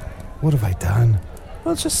 What have I done?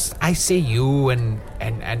 Well, it's just I see you and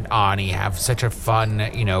Arnie have such a fun,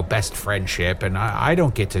 best friendship, and I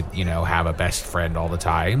don't get to, have a best friend all the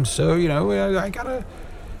time. So, I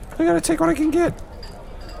gotta take what I can get.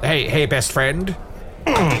 Hey, best friend.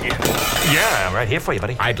 Yeah, I'm right here for you,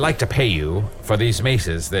 buddy. I'd like to pay you for these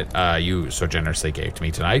maces that you so generously gave to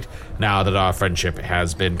me tonight, now that our friendship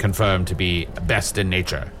has been confirmed to be best in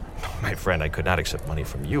nature. My friend, I could not accept money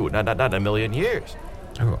from you. Not in a million years.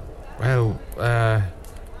 Oh, well,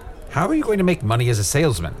 how are you going to make money as a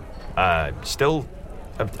salesman? Still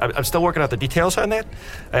I'm still working out the details on that.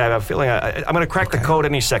 I'm feeling I'm going to crack the code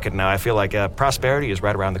any second now. I feel like prosperity is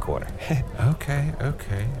right around the corner. Okay.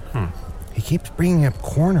 He keeps bringing up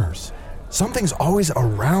corners. Something's always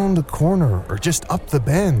around the corner or just up the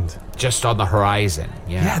bend. Just on the horizon,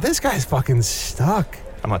 yeah. Yeah, this guy's fucking stuck.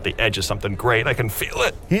 I'm at the edge of something great. I can feel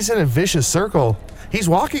it. He's in a vicious circle. He's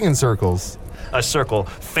walking in circles. A circle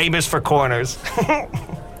famous for corners.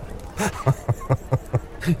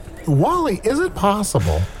 Wally, is it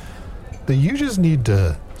possible that you just need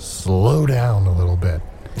to slow down a little bit?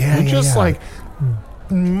 You're just like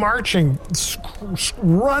marching,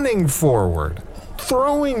 running forward,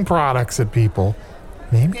 throwing products at people.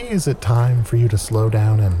 Maybe is it time for you to slow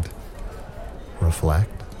down and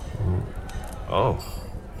reflect? Oh,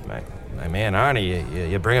 my man,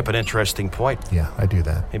 Arnie, you bring up an interesting point. Yeah, I do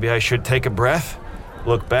that. Maybe I should take a breath,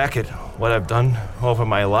 look back at what I've done over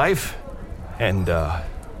my life, and, oh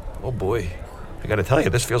boy, I gotta tell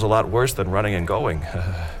you, this feels a lot worse than running and going.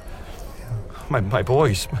 My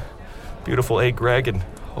boys, beautiful A. Greg, and,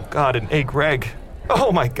 oh God, an A. Greg.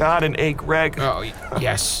 Oh my God, an A. Greg. Oh,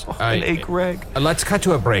 yes. An A. Greg. Let's cut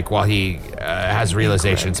to a break while he has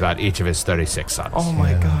realizations about each of his 36 sons. Oh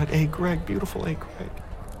my God, A. Greg, beautiful A. Greg.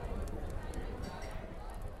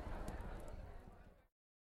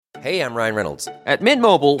 Hey, I'm Ryan Reynolds. At Mint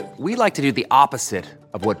Mobile, we like to do the opposite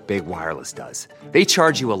of what Big Wireless does. They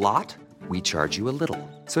charge you a lot, we charge you a little.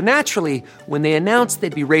 So naturally, when they announced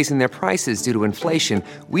they'd be raising their prices due to inflation,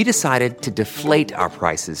 we decided to deflate our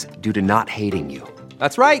prices due to not hating you.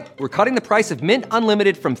 That's right. We're cutting the price of Mint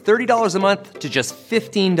Unlimited from $30 a month to just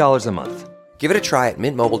 $15 a month. Give it a try at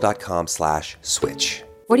mintmobile.com/switch.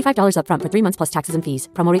 $45 up front for 3 months plus taxes and fees.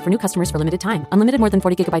 Promo rate for new customers for limited time. Unlimited more than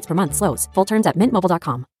 40 gigabytes per month slows. Full terms at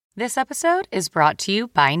mintmobile.com. This episode is brought to you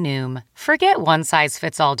by Noom. Forget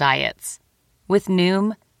one-size-fits-all diets. With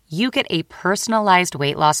Noom, you get a personalized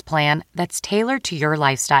weight loss plan that's tailored to your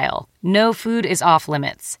lifestyle. No food is off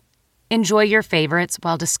limits. Enjoy your favorites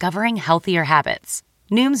while discovering healthier habits.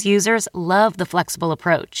 Noom's users love the flexible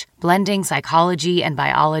approach, blending psychology and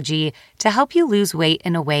biology to help you lose weight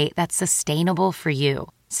in a way that's sustainable for you.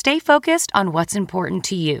 Stay focused on what's important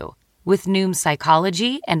to you with Noom's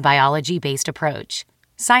psychology and biology-based approach.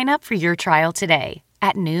 Sign up for your trial today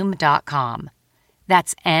at Noom.com.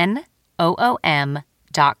 That's NOOM.com.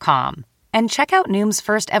 And check out Noom's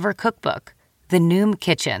first ever cookbook, The Noom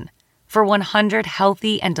Kitchen, for 100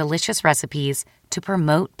 healthy and delicious recipes to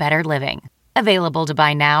promote better living. Available to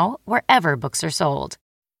buy now wherever books are sold.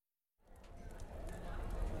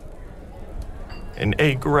 And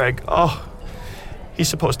A. Greg, oh, he's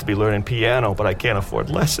supposed to be learning piano, but I can't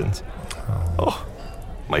afford lessons. Oh,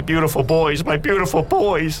 my beautiful boys, my beautiful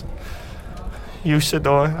boys.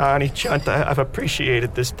 Usador, Arnie, Chanta, I've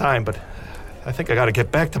appreciated this time, but I think I gotta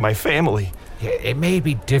get back to my family. Yeah, it may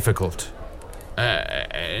be difficult.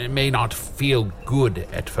 It may not feel good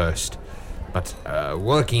at first, but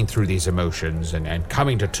working through these emotions and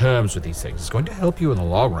coming to terms with these things is going to help you in the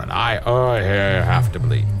long run. I have to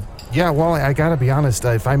believe. Yeah, well, I gotta be honest,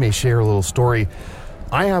 if I may share a little story.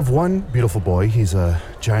 I have one beautiful boy. He's a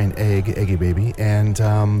giant eggy baby, and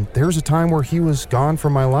there was a time where he was gone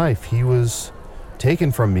from my life. He was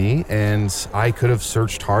taken from me, and I could have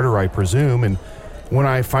searched harder, I presume, and when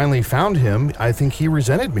I finally found him, I think he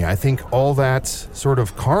resented me. I think all that sort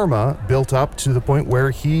of karma built up to the point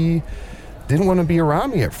where he didn't want to be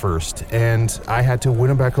around me at first, and I had to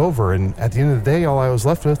win him back over, and at the end of the day, all I was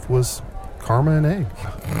left with was karma and egg.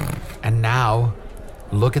 And now,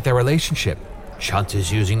 look at their relationship. Chunt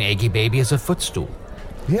is using Eggy Baby as a footstool.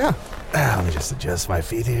 Yeah. Let me just adjust my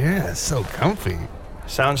feet here. It's so comfy.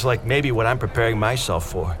 Sounds like maybe what I'm preparing myself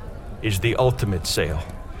for is the ultimate sale,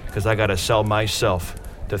 because I gotta sell myself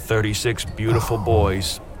to 36 beautiful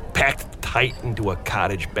boys packed tight into a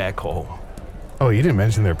cottage back home. Oh, you didn't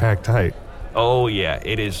mention they're packed tight. Oh yeah,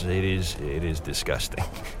 it is disgusting.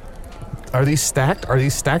 Are these stacked? Are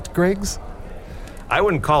these stacked Gregs? I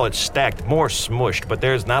wouldn't call it stacked, more smushed, but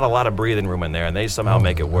there's not a lot of breathing room in there, and they somehow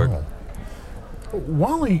make it work.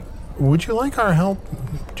 Wally, would you like our help?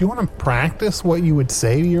 Do you want to practice what you would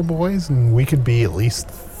say to your boys, and we could be at least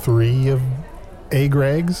 3 of A.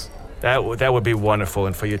 Gregs? That would be wonderful,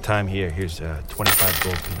 and for your time here, here's 25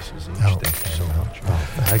 gold pieces each. Thank you so much.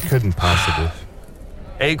 I couldn't possibly.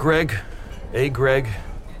 A. Greg,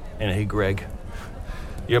 and A. Greg.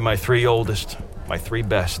 You're my 3 oldest, my 3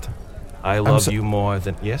 best. I love you more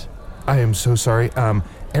than... Yes? I am so sorry.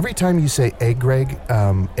 Every time you say egg Greg,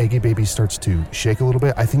 Eggy Baby starts to shake a little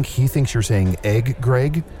bit. I think he thinks you're saying egg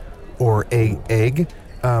Greg or egg.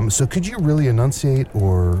 So could you really enunciate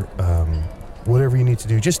or whatever you need to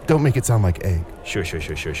do. Just don't make it sound like egg. Sure.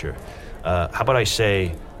 How about I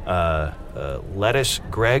say, lettuce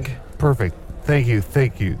Greg? Perfect. Thank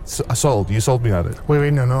you. Sold. You sold me on it.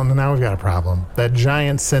 Wait, no, now we've got a problem. That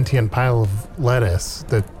giant sentient pile of lettuce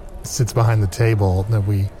that sits behind the table that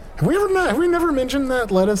have we never mentioned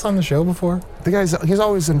that lettuce on the show before? He's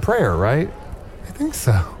always in prayer, right? I think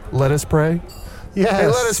so. Let us pray? Yes. Hey,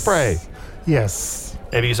 let us pray. Yes.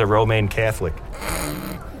 Maybe he's a Roman Catholic.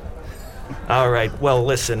 All right, well,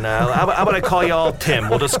 listen, how about I call you all Tim?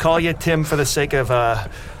 We'll just call you Tim for the sake of,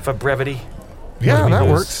 for brevity. Yeah, that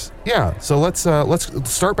works. Yeah, so let's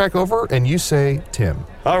start back over, and you say Tim.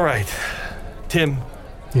 All right, Tim.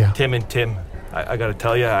 Yeah. Tim and Tim. I gotta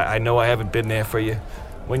tell you, I know I haven't been there for you.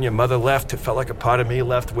 When your mother left, it felt like a part of me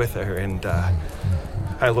left with her, and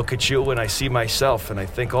I look at you and I see myself, and I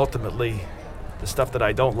think ultimately the stuff that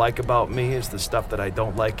I don't like about me is the stuff that I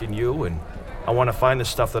don't like in you, and I want to find the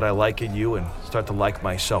stuff that I like in you and start to like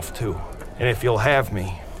myself too. And if you'll have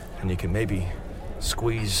me, and you can maybe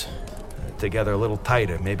squeeze together a little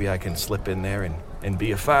tighter, maybe I can slip in there and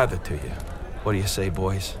be a father to you. What do you say,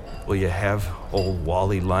 boys? Will you have old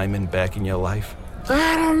Wally Lyman back in your life?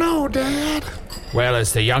 I don't know, Dad. Well,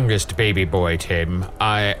 as the youngest baby boy, Tim,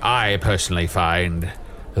 I personally find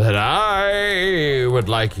that I would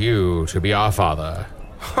like you to be our father.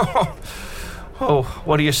 Oh,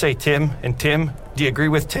 what do you say, Tim? And Tim, do you agree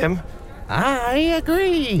with Tim? I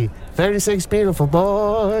agree. 36 beautiful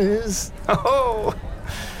boys. Oh,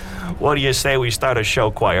 what do you say we start a show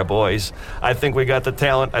choir, boys? I think we got the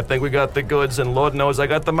talent, I think we got the goods, and Lord knows I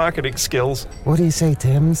got the marketing skills. What do you say,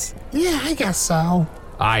 Tims? Yeah, I guess so.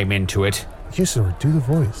 I'm into it. You, sir, do the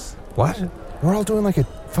voice. What? We're all doing like a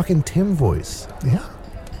fucking Tim voice. Yeah.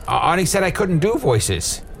 Arnie said I couldn't do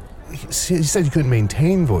voices. He said you couldn't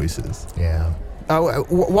maintain voices. Yeah.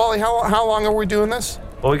 Wally, how long are we doing this?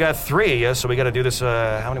 Well, we got 3 of you, so we got to do this,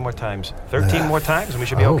 how many more times? 13 more times, and we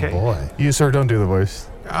should be okay. Oh, boy. You, sir, don't do the voice.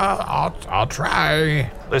 I'll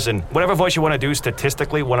try. Listen, whatever voice you want to do,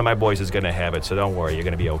 statistically, one of my boys is going to have it, so don't worry, you're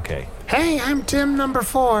going to be okay. Hey, I'm Tim number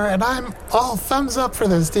 4, and I'm all thumbs up for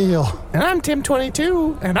this deal. And I'm Tim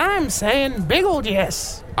 22, and I'm saying big old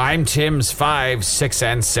yes. I'm Tim's 5, 6,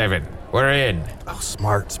 and 7. We're in. Oh,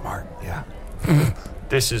 smart, yeah.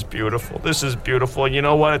 This is beautiful. And you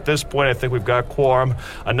know what? At this point, I think we've got quorum.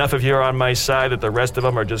 Enough of you are on my side that the rest of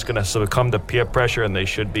them are just going to succumb to peer pressure, and they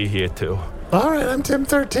should be here, too. All right, I'm Tim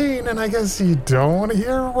 13, and I guess you don't want to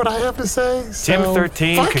hear what I have to say, so Tim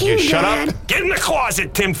 13, could you shut Dad. up? Get in the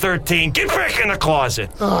closet, Tim 13. Get back in the closet.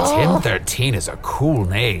 Tim 13 is a cool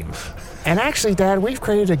name. And actually, Dad, we've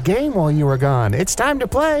created a game while you were gone. It's time to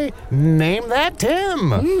play Name That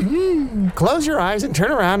Tim. Mm-hmm. Close your eyes and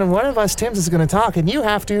turn around, and one of us Tims is going to talk, and you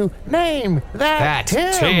have to name that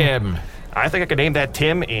Tim. I think I could name that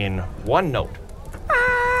Tim in one note.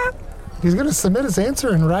 He's going to submit his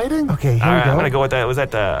answer in writing? Okay, here All we right, go. I'm going to go with that. Was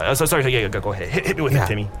that, sorry, yeah, go ahead. Hit me with it,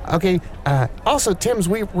 Timmy. Okay, also, Tims,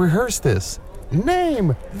 we rehearsed this.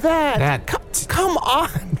 Name that. Come on.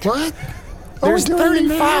 What? There's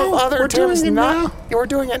 35 other Tims now. We're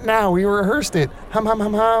doing it now. We rehearsed it. Hum, hum,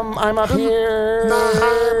 hum, hum. I'm up here.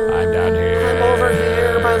 I'm down here. I'm over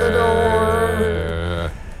here by the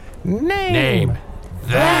door. Name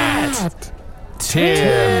that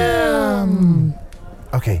Tim.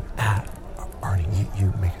 Okay, Arnie,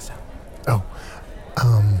 you make a sound.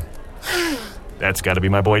 That's got to be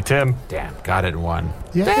my boy Tim. Damn, got it in one.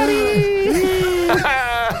 Yeah.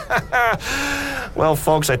 Well,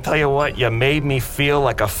 folks, I tell you what, you made me feel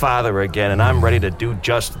like a father again, and I'm ready to do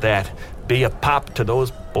just that. Be a pop to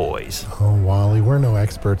those boys. Oh, Wally, we're no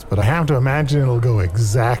experts, but I have to imagine it'll go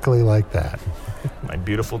exactly like that. My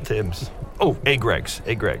beautiful Tims. Oh, A. Greg's.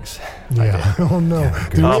 Yeah. Oh, no.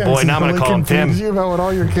 Oh, boy, now I'm going to call him Tim. Confuse you about what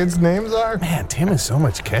all your kids' names are? Man, Tim is so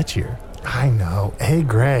much catchier. I know. Hey,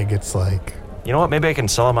 Greg, it's like... You know what? Maybe I can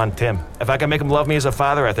sell them on Tim. If I can make them love me as a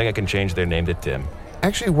father, I think I can change their name to Tim.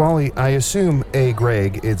 Actually, Wally, I assume A.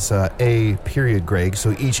 Greg, it's A period Greg,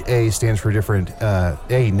 so each A stands for a different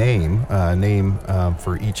name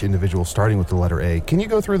for each individual starting with the letter A. Can you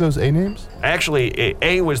go through those A names? Actually,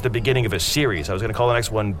 A was the beginning of a series. I was going to call the next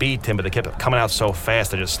one B Tim, but they kept coming out so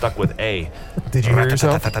fast I just stuck with A. Did you hear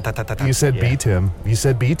yourself? You said B Tim. You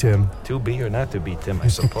said B Tim. To be or not to be Tim, I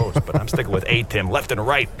suppose, but I'm sticking with A Tim, left and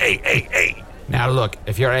right. A. Now look,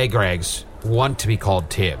 if your A Gregs want to be called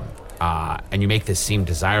Tim, and you make this seem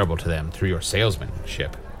desirable to them through your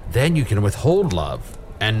salesmanship, then you can withhold love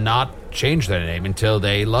and not change their name until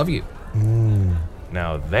they love you.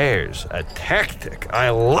 Now there's a tactic. I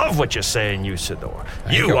love what you're saying, Usador.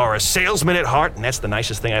 You are a salesman at heart, and that's the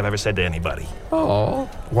nicest thing I've ever said to anybody. Oh.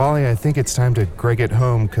 Wally, I think it's time to Greg it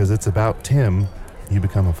home because it's about Tim. You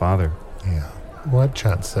become a father. Yeah. What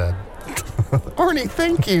Chunt said. Arnie,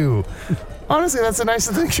 thank you. Honestly, that's the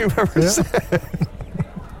nicest thing you've ever said.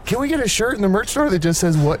 Can we get a shirt in the merch store that just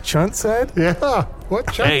says what Chunt said? Yeah. What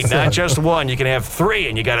Chunt Hey, said. not just one. You can have 3,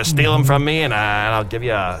 and you got to steal them from me, and I'll give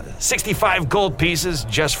you 65 gold pieces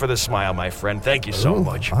just for the smile, my friend. Thank you so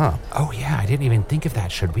much. Wow. Oh, yeah, I didn't even think of that.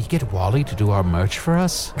 Should we get Wally to do our merch for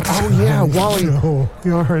us? Oh, yeah, Wally. No,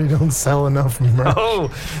 you already don't sell enough merch. Oh,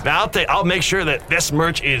 now I'll make sure that this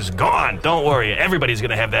merch is gone. Don't worry. Everybody's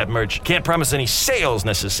going to have that merch. Can't promise any sales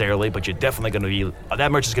necessarily, but you're definitely going to be, that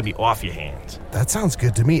merch is going to be off your hands. That sounds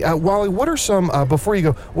good to me. Wally, what are some, before you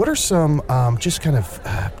go, what are some just kind of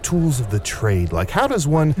tools of the trade? Like, how does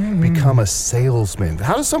one become a salesman?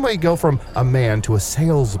 How does somebody go from a man to a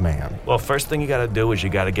salesman? Well, first thing you got to do is you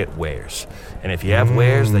got to get wares. And if you have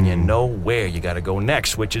wares, then you know where you got to go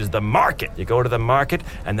next, which is the market. You go to the market,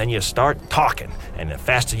 and then you start talking. And the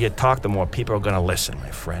faster you talk, the more people are going to listen,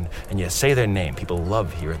 my friend. And you say their name. People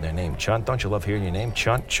love hearing their name. Chunt, don't you love hearing your name?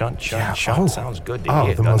 Chunt, Chunt, Chunt, Yeah, Chunt. Sounds good to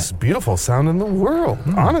hear, the most beautiful sound in the world,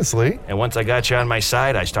 honestly. And once I got you on my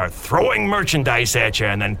side, I start throwing merchandise at you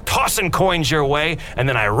and then tossing coins your way, and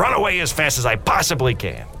then I run away as fast as I possibly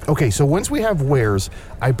can. Okay, so once we have wares,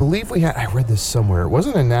 I believe I read this somewhere. It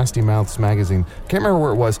wasn't in Nasty Mouths magazine. Can't remember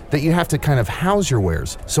where it was, that you have to kind of house your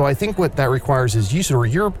wares. So I think what that requires is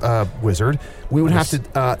you're a wizard. We would have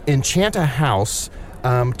to enchant a house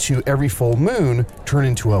to every full moon turn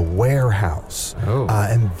into a warehouse. Oh.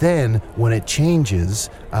 And then when it changes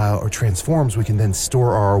or transforms, we can then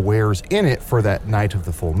store our wares in it for that night of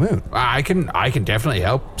the full moon. I can definitely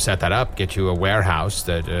help set that up. Get you a warehouse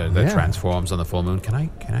that transforms on the full moon. Can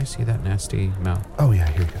I see that nasty mouth? Oh yeah,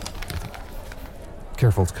 here you go.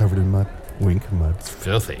 Careful, it's covered in mud. Wink, mud. It's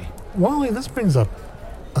filthy. Wally, this brings up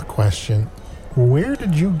a question. Where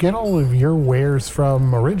did you get all of your wares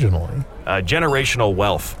from originally? Generational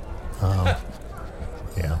wealth. Oh,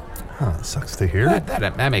 yeah. Huh, sucks to hear.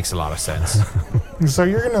 That makes a lot of sense. So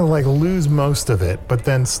you're going to lose most of it, but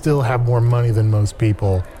then still have more money than most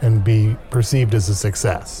people and be perceived as a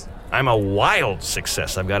success. I'm a wild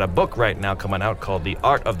success. I've got a book right now coming out called The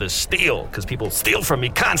Art of the Steal, because people steal from me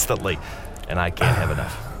constantly, and I can't have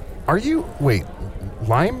enough. Are you, wait,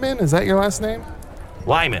 Lyman? Is that your last name?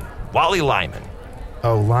 Lyman. Wally Lyman.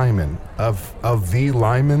 Oh, Lyman. Of the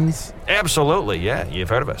Lymans? Absolutely, yeah. You've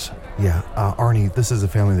heard of us. Yeah, Arnie, this is a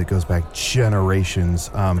family that goes back generations.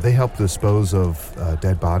 They helped dispose of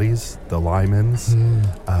dead bodies, the Lymans.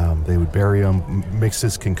 They would bury them, mix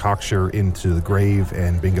this concoction into the grave,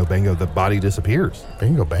 and bingo bango, the body disappears.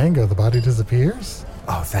 Bingo bango, the body disappears?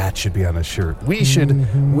 Oh, that should be on a shirt. We should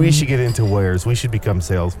get into wares. We should become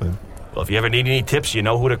salesmen. Well, if you ever need any tips, you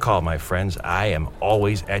know who to call, my friends. I am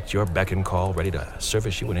always at your beck and call, ready to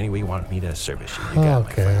service you in any way you want me to service you. You got it,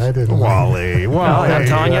 my friends. I didn't. Wally. No, I'm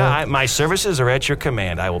telling you, my services are at your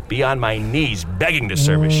command. I will be on my knees begging to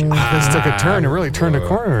service you. This took a turn. It really turned a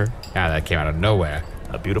corner. Yeah, that came out of nowhere.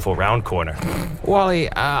 A beautiful round corner. Wally,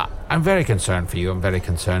 I'm very concerned for you. I'm very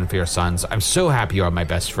concerned for your sons. I'm so happy you are my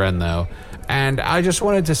best friend, though. And I just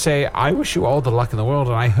wanted to say I wish you all the luck in the world,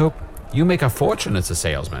 and I hope you make a fortune as a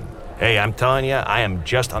salesman. Hey, I'm telling you, I am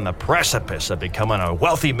just on the precipice of becoming a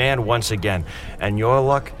wealthy man once again. And your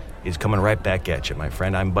luck is coming right back at you, my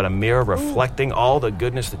friend. I'm but a mirror reflecting all the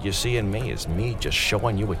goodness that you see in me. Is me just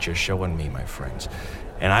showing you what you're showing me, my friends.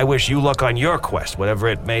 And I wish you luck on your quest, whatever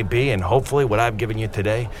it may be. And hopefully what I've given you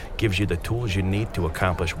today gives you the tools you need to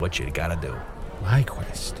accomplish what you gotta do. My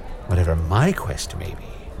quest? Whatever my quest may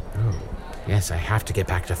be. Oh, yes, I have to get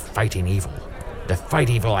back to fighting evil. To fight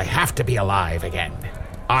evil, I have to be alive again.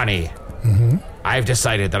 Arnie, I've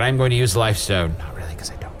decided that I'm going to use the Life Stone. Not really,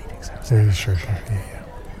 because I don't need it. Sure.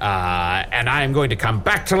 Yeah. And I am going to come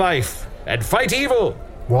back to life and fight evil.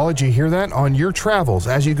 Wally, did you hear that? On your travels,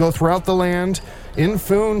 as you go throughout the land, in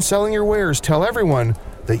Foon, selling your wares, tell everyone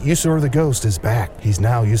that Usador the Ghost is back. He's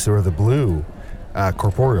now Usador the Blue,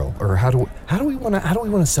 corporeal. Or how do we want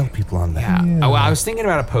to sell people on that? Yeah. Oh, well, I was thinking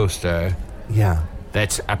about a poster. Yeah.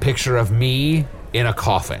 That's a picture of me in a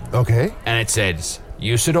coffin. Okay. And it says,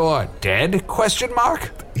 Usador dead? Question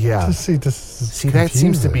mark? Yeah. See, that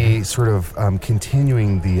seems to be sort of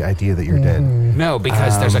continuing the idea that you're dead. No,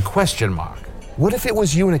 because there's a question mark. What if it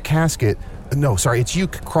was you in a casket? No, sorry, it's you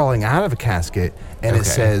crawling out of a casket, and it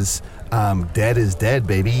says, dead is dead,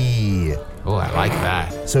 baby. Oh, I like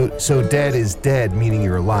that. So dead is dead, meaning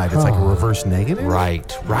you're alive. It's like a reverse negative? Right.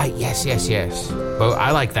 Yes. But I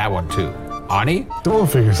like that one, too. Arnie? We'll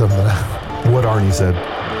figure something out. What Arnie said.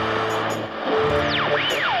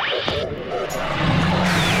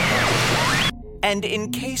 And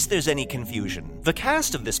in case there's any confusion, the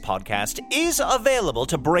cast of this podcast is available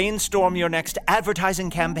to brainstorm your next advertising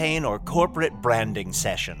campaign or corporate branding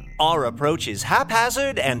session. Our approach is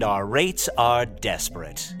haphazard and our rates are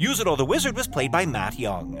desperate. Usador the Wizard was played by Matt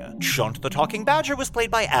Young. Chunt the Talking Badger was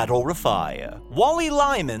played by Adol Rafai. Wally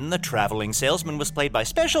Lyman, the Traveling Salesman, was played by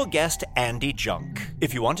special guest Andy Junk.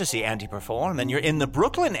 If you want to see Andy perform and you're in the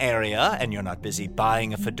Brooklyn area and you're not busy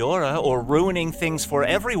buying a fedora or ruining things for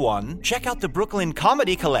everyone, check out the Brooklyn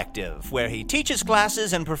Comedy Collective, where he teaches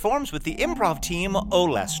classes and performs with the improv team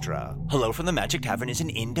Olestra. Hello from the Magic Tavern is an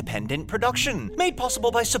independent production, made possible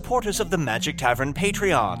by supporters of the Magic Tavern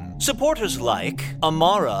Patreon. Supporters like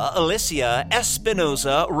Amara, Alicia,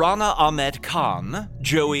 Espinoza, Rana Ahmed Khan,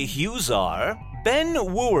 Joey Husar, Ben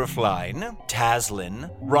Wooerflein, Taslin,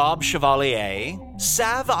 Rob Chevalier,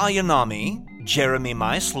 Sav Ayanami, Jeremy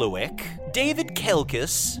Maisluik, David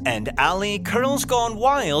Kelkis, and Ali Curls Gone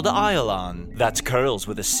Wild Iolon. That's curls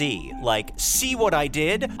with a C. Like, see what I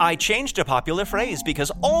did? I changed a popular phrase because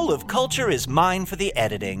all of culture is mine for the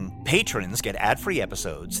editing. Patrons get ad-free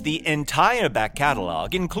episodes, the entire back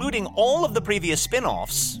catalog, including all of the previous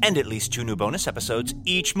spin-offs, and at least 2 new bonus episodes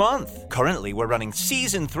each month. Currently, we're running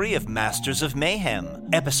Season 3 of Masters of Mayhem.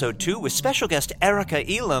 Episode 2 with special guest Erica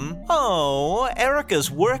Elam. Oh, Erica's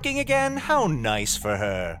working again? How nice for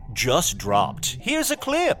her. Just dropped. Here's a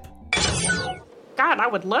clip. God, I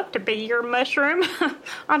would love to be your mushroom.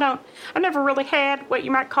 I've never really had what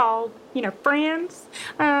you might call, friends.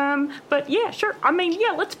 But yeah, sure.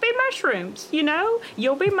 Let's be mushrooms,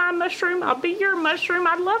 You'll be my mushroom, I'll be your mushroom.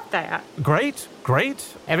 I love that. Great.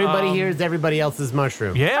 Everybody here is everybody else's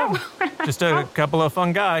mushroom. Yeah, just a couple of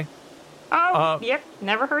fungi. Yep,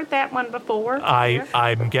 never heard that one before.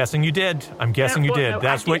 I'm guessing you did. No,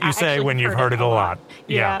 That's what you say when you've heard it a lot.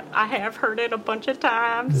 Yeah, I have heard it a bunch of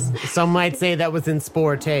times. Some might say that was in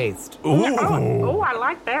Spore Taste. Ooh. Oh, I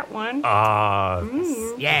like that one.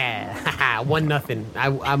 Yeah, 1-0.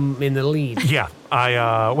 I'm in the lead. Yeah,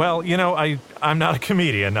 I'm not a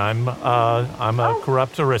comedian. I'm a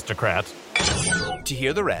corrupt aristocrat. To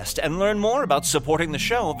hear the rest and learn more about supporting the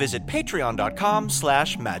show, visit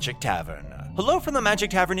patreon.com/Magic Tavern. Hello from the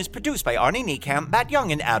Magic Tavern is produced by Arnie Niekamp, Matt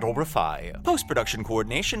Young, and Adol Rafai. Post-production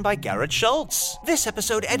coordination by Garrett Schultz. This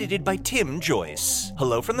episode edited by Tim Joyce.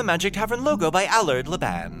 Hello from the Magic Tavern logo by Allard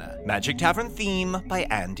Laban. Magic Tavern theme by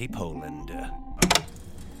Andy Poland.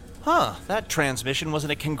 That transmission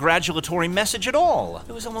wasn't a congratulatory message at all.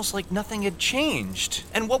 It was almost like nothing had changed.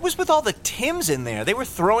 And what was with all the Tims in there? They were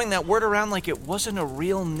throwing that word around like it wasn't a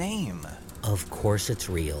real name. Of course it's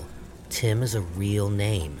real. Tim is a real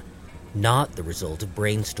name, not the result of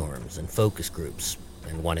brainstorms and focus groups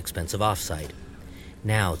and one expensive offsite.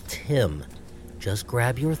 Now, Tim, just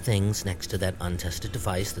grab your things next to that untested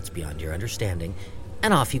device that's beyond your understanding,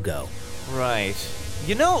 and off you go. Right.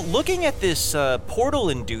 Looking at this portal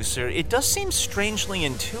inducer, it does seem strangely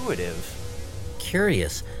intuitive.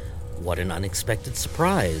 Curious. What an unexpected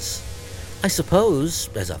surprise. I suppose,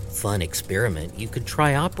 as a fun experiment, you could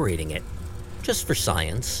try operating it. Just for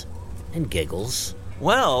science. And giggles.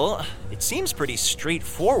 Well, it seems pretty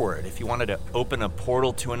straightforward. If you wanted to open a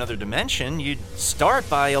portal to another dimension, you'd start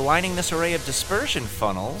by aligning this array of dispersion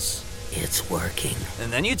funnels. It's working.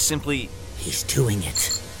 And then you'd simply... He's doing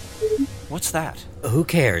it. What's that? Who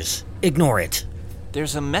cares? Ignore it.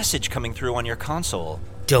 There's a message coming through on your console.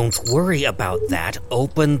 Don't worry about that.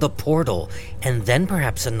 Open the portal. And then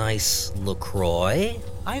perhaps a nice LaCroix?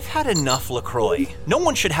 I've had enough LaCroix. No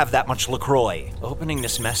one should have that much LaCroix. Opening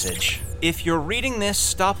this message. If you're reading this,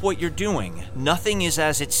 stop what you're doing. Nothing is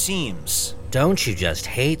as it seems. Don't you just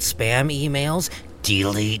hate spam emails?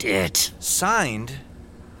 Delete it. Signed,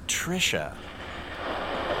 Trisha.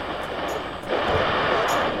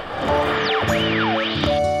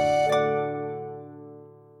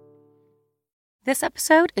 This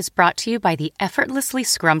episode is brought to you by the effortlessly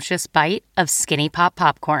scrumptious bite of Skinny Pop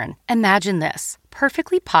Popcorn. Imagine this.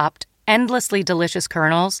 Perfectly popped, endlessly delicious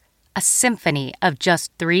kernels, a symphony of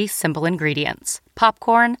just 3 simple ingredients.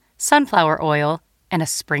 Popcorn, sunflower oil, and a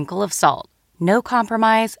sprinkle of salt. No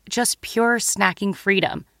compromise, just pure snacking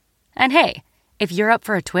freedom. And hey, if you're up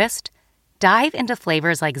for a twist, dive into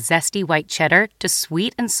flavors like zesty white cheddar to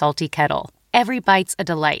sweet and salty kettle. Every bite's a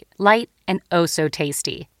delight, light and oh so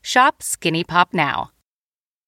tasty. Shop Skinny Pop now.